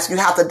Podcasts, you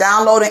have to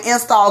download and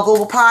install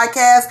Google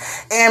Podcasts,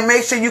 and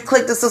make sure you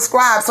click the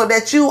subscribe so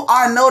that you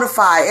are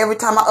notified every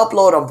time I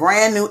upload a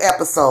brand new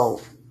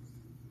episode.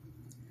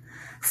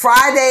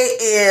 Friday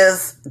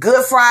is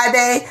Good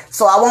Friday,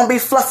 so I won't be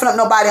fluffing up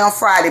nobody on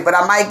Friday, but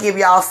I might give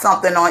y'all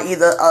something on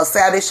either a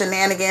Saturday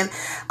Shenanigan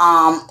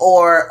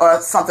or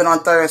something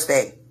on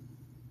Thursday.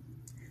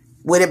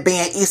 With it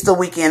being Easter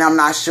weekend, I'm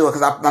not sure,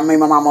 because I made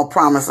my mama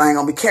promise I ain't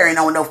gonna be carrying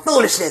on with no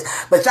foolishness.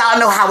 But y'all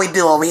know how we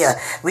do over here.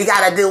 We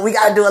gotta do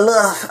a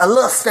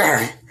little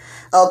stirring.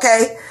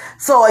 Okay?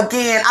 So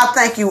again, I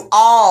thank you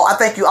all. I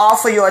thank you all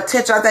for your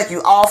attention. I thank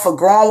you all for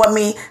growing with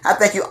me. I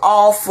thank you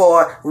all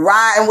for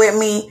riding with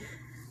me.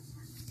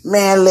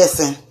 Man,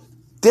 listen,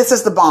 this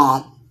is the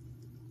bomb.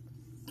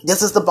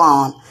 This is the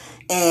bomb.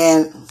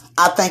 And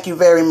I thank you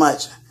very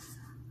much.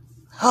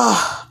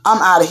 I'm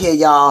out of here,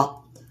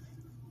 y'all.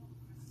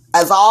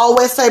 As I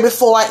always say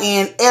before I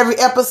end every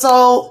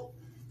episode,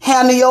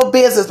 handle your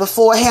business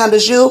before it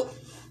handles you.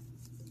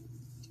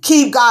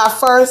 Keep God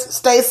first.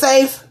 Stay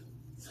safe.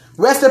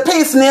 Rest in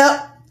peace, Snip.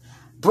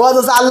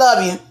 Brothers, I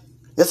love you.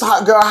 This is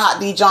Hot Girl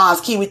Hot D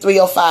Johns,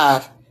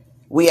 Kiwi305.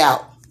 We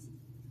out.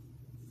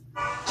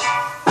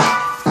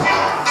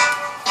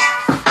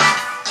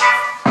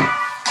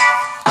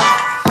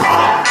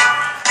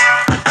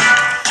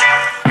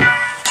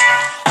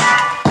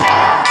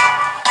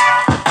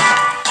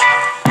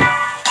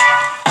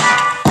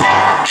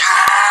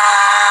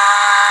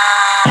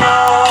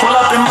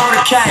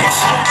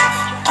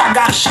 I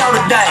got a show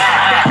today.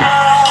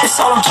 It's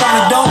all I'm trying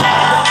to do.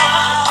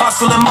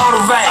 Hustle and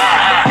motivate.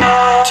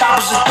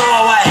 Choppers just throw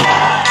away.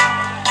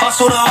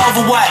 Hustle the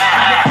overweight.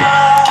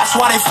 That's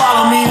why they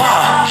follow me,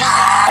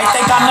 They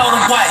think I know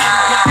the way.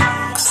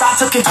 Cause I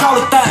took control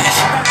of things.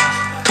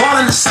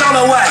 Rolling the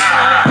solo way.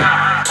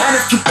 And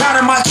if you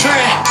pattern my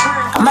trend,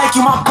 I make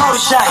you my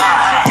protege.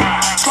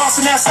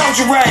 Crossing that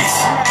soldier race.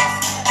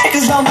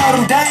 Niggas don't know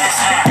them days.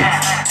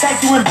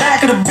 Take you in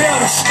back of the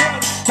buildings,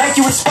 make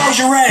you expose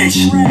your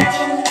rage.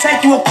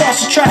 Take you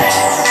across the tracks,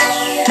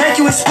 make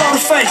you explode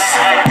the face.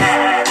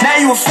 Now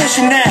you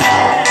official now,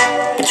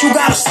 but you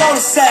got a soul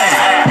to say.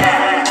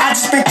 I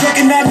just been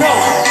cooking that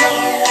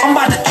note, I'm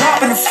about to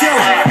drop in the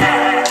fuel.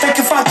 Think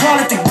if I call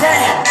it the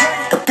great,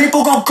 the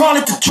people gon' call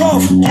it the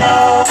truth.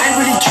 I ain't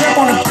really trip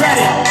on the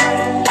credit,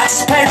 I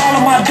just paid all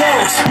of my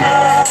dues.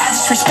 I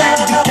just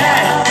respected the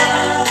game,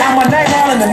 got my name all in the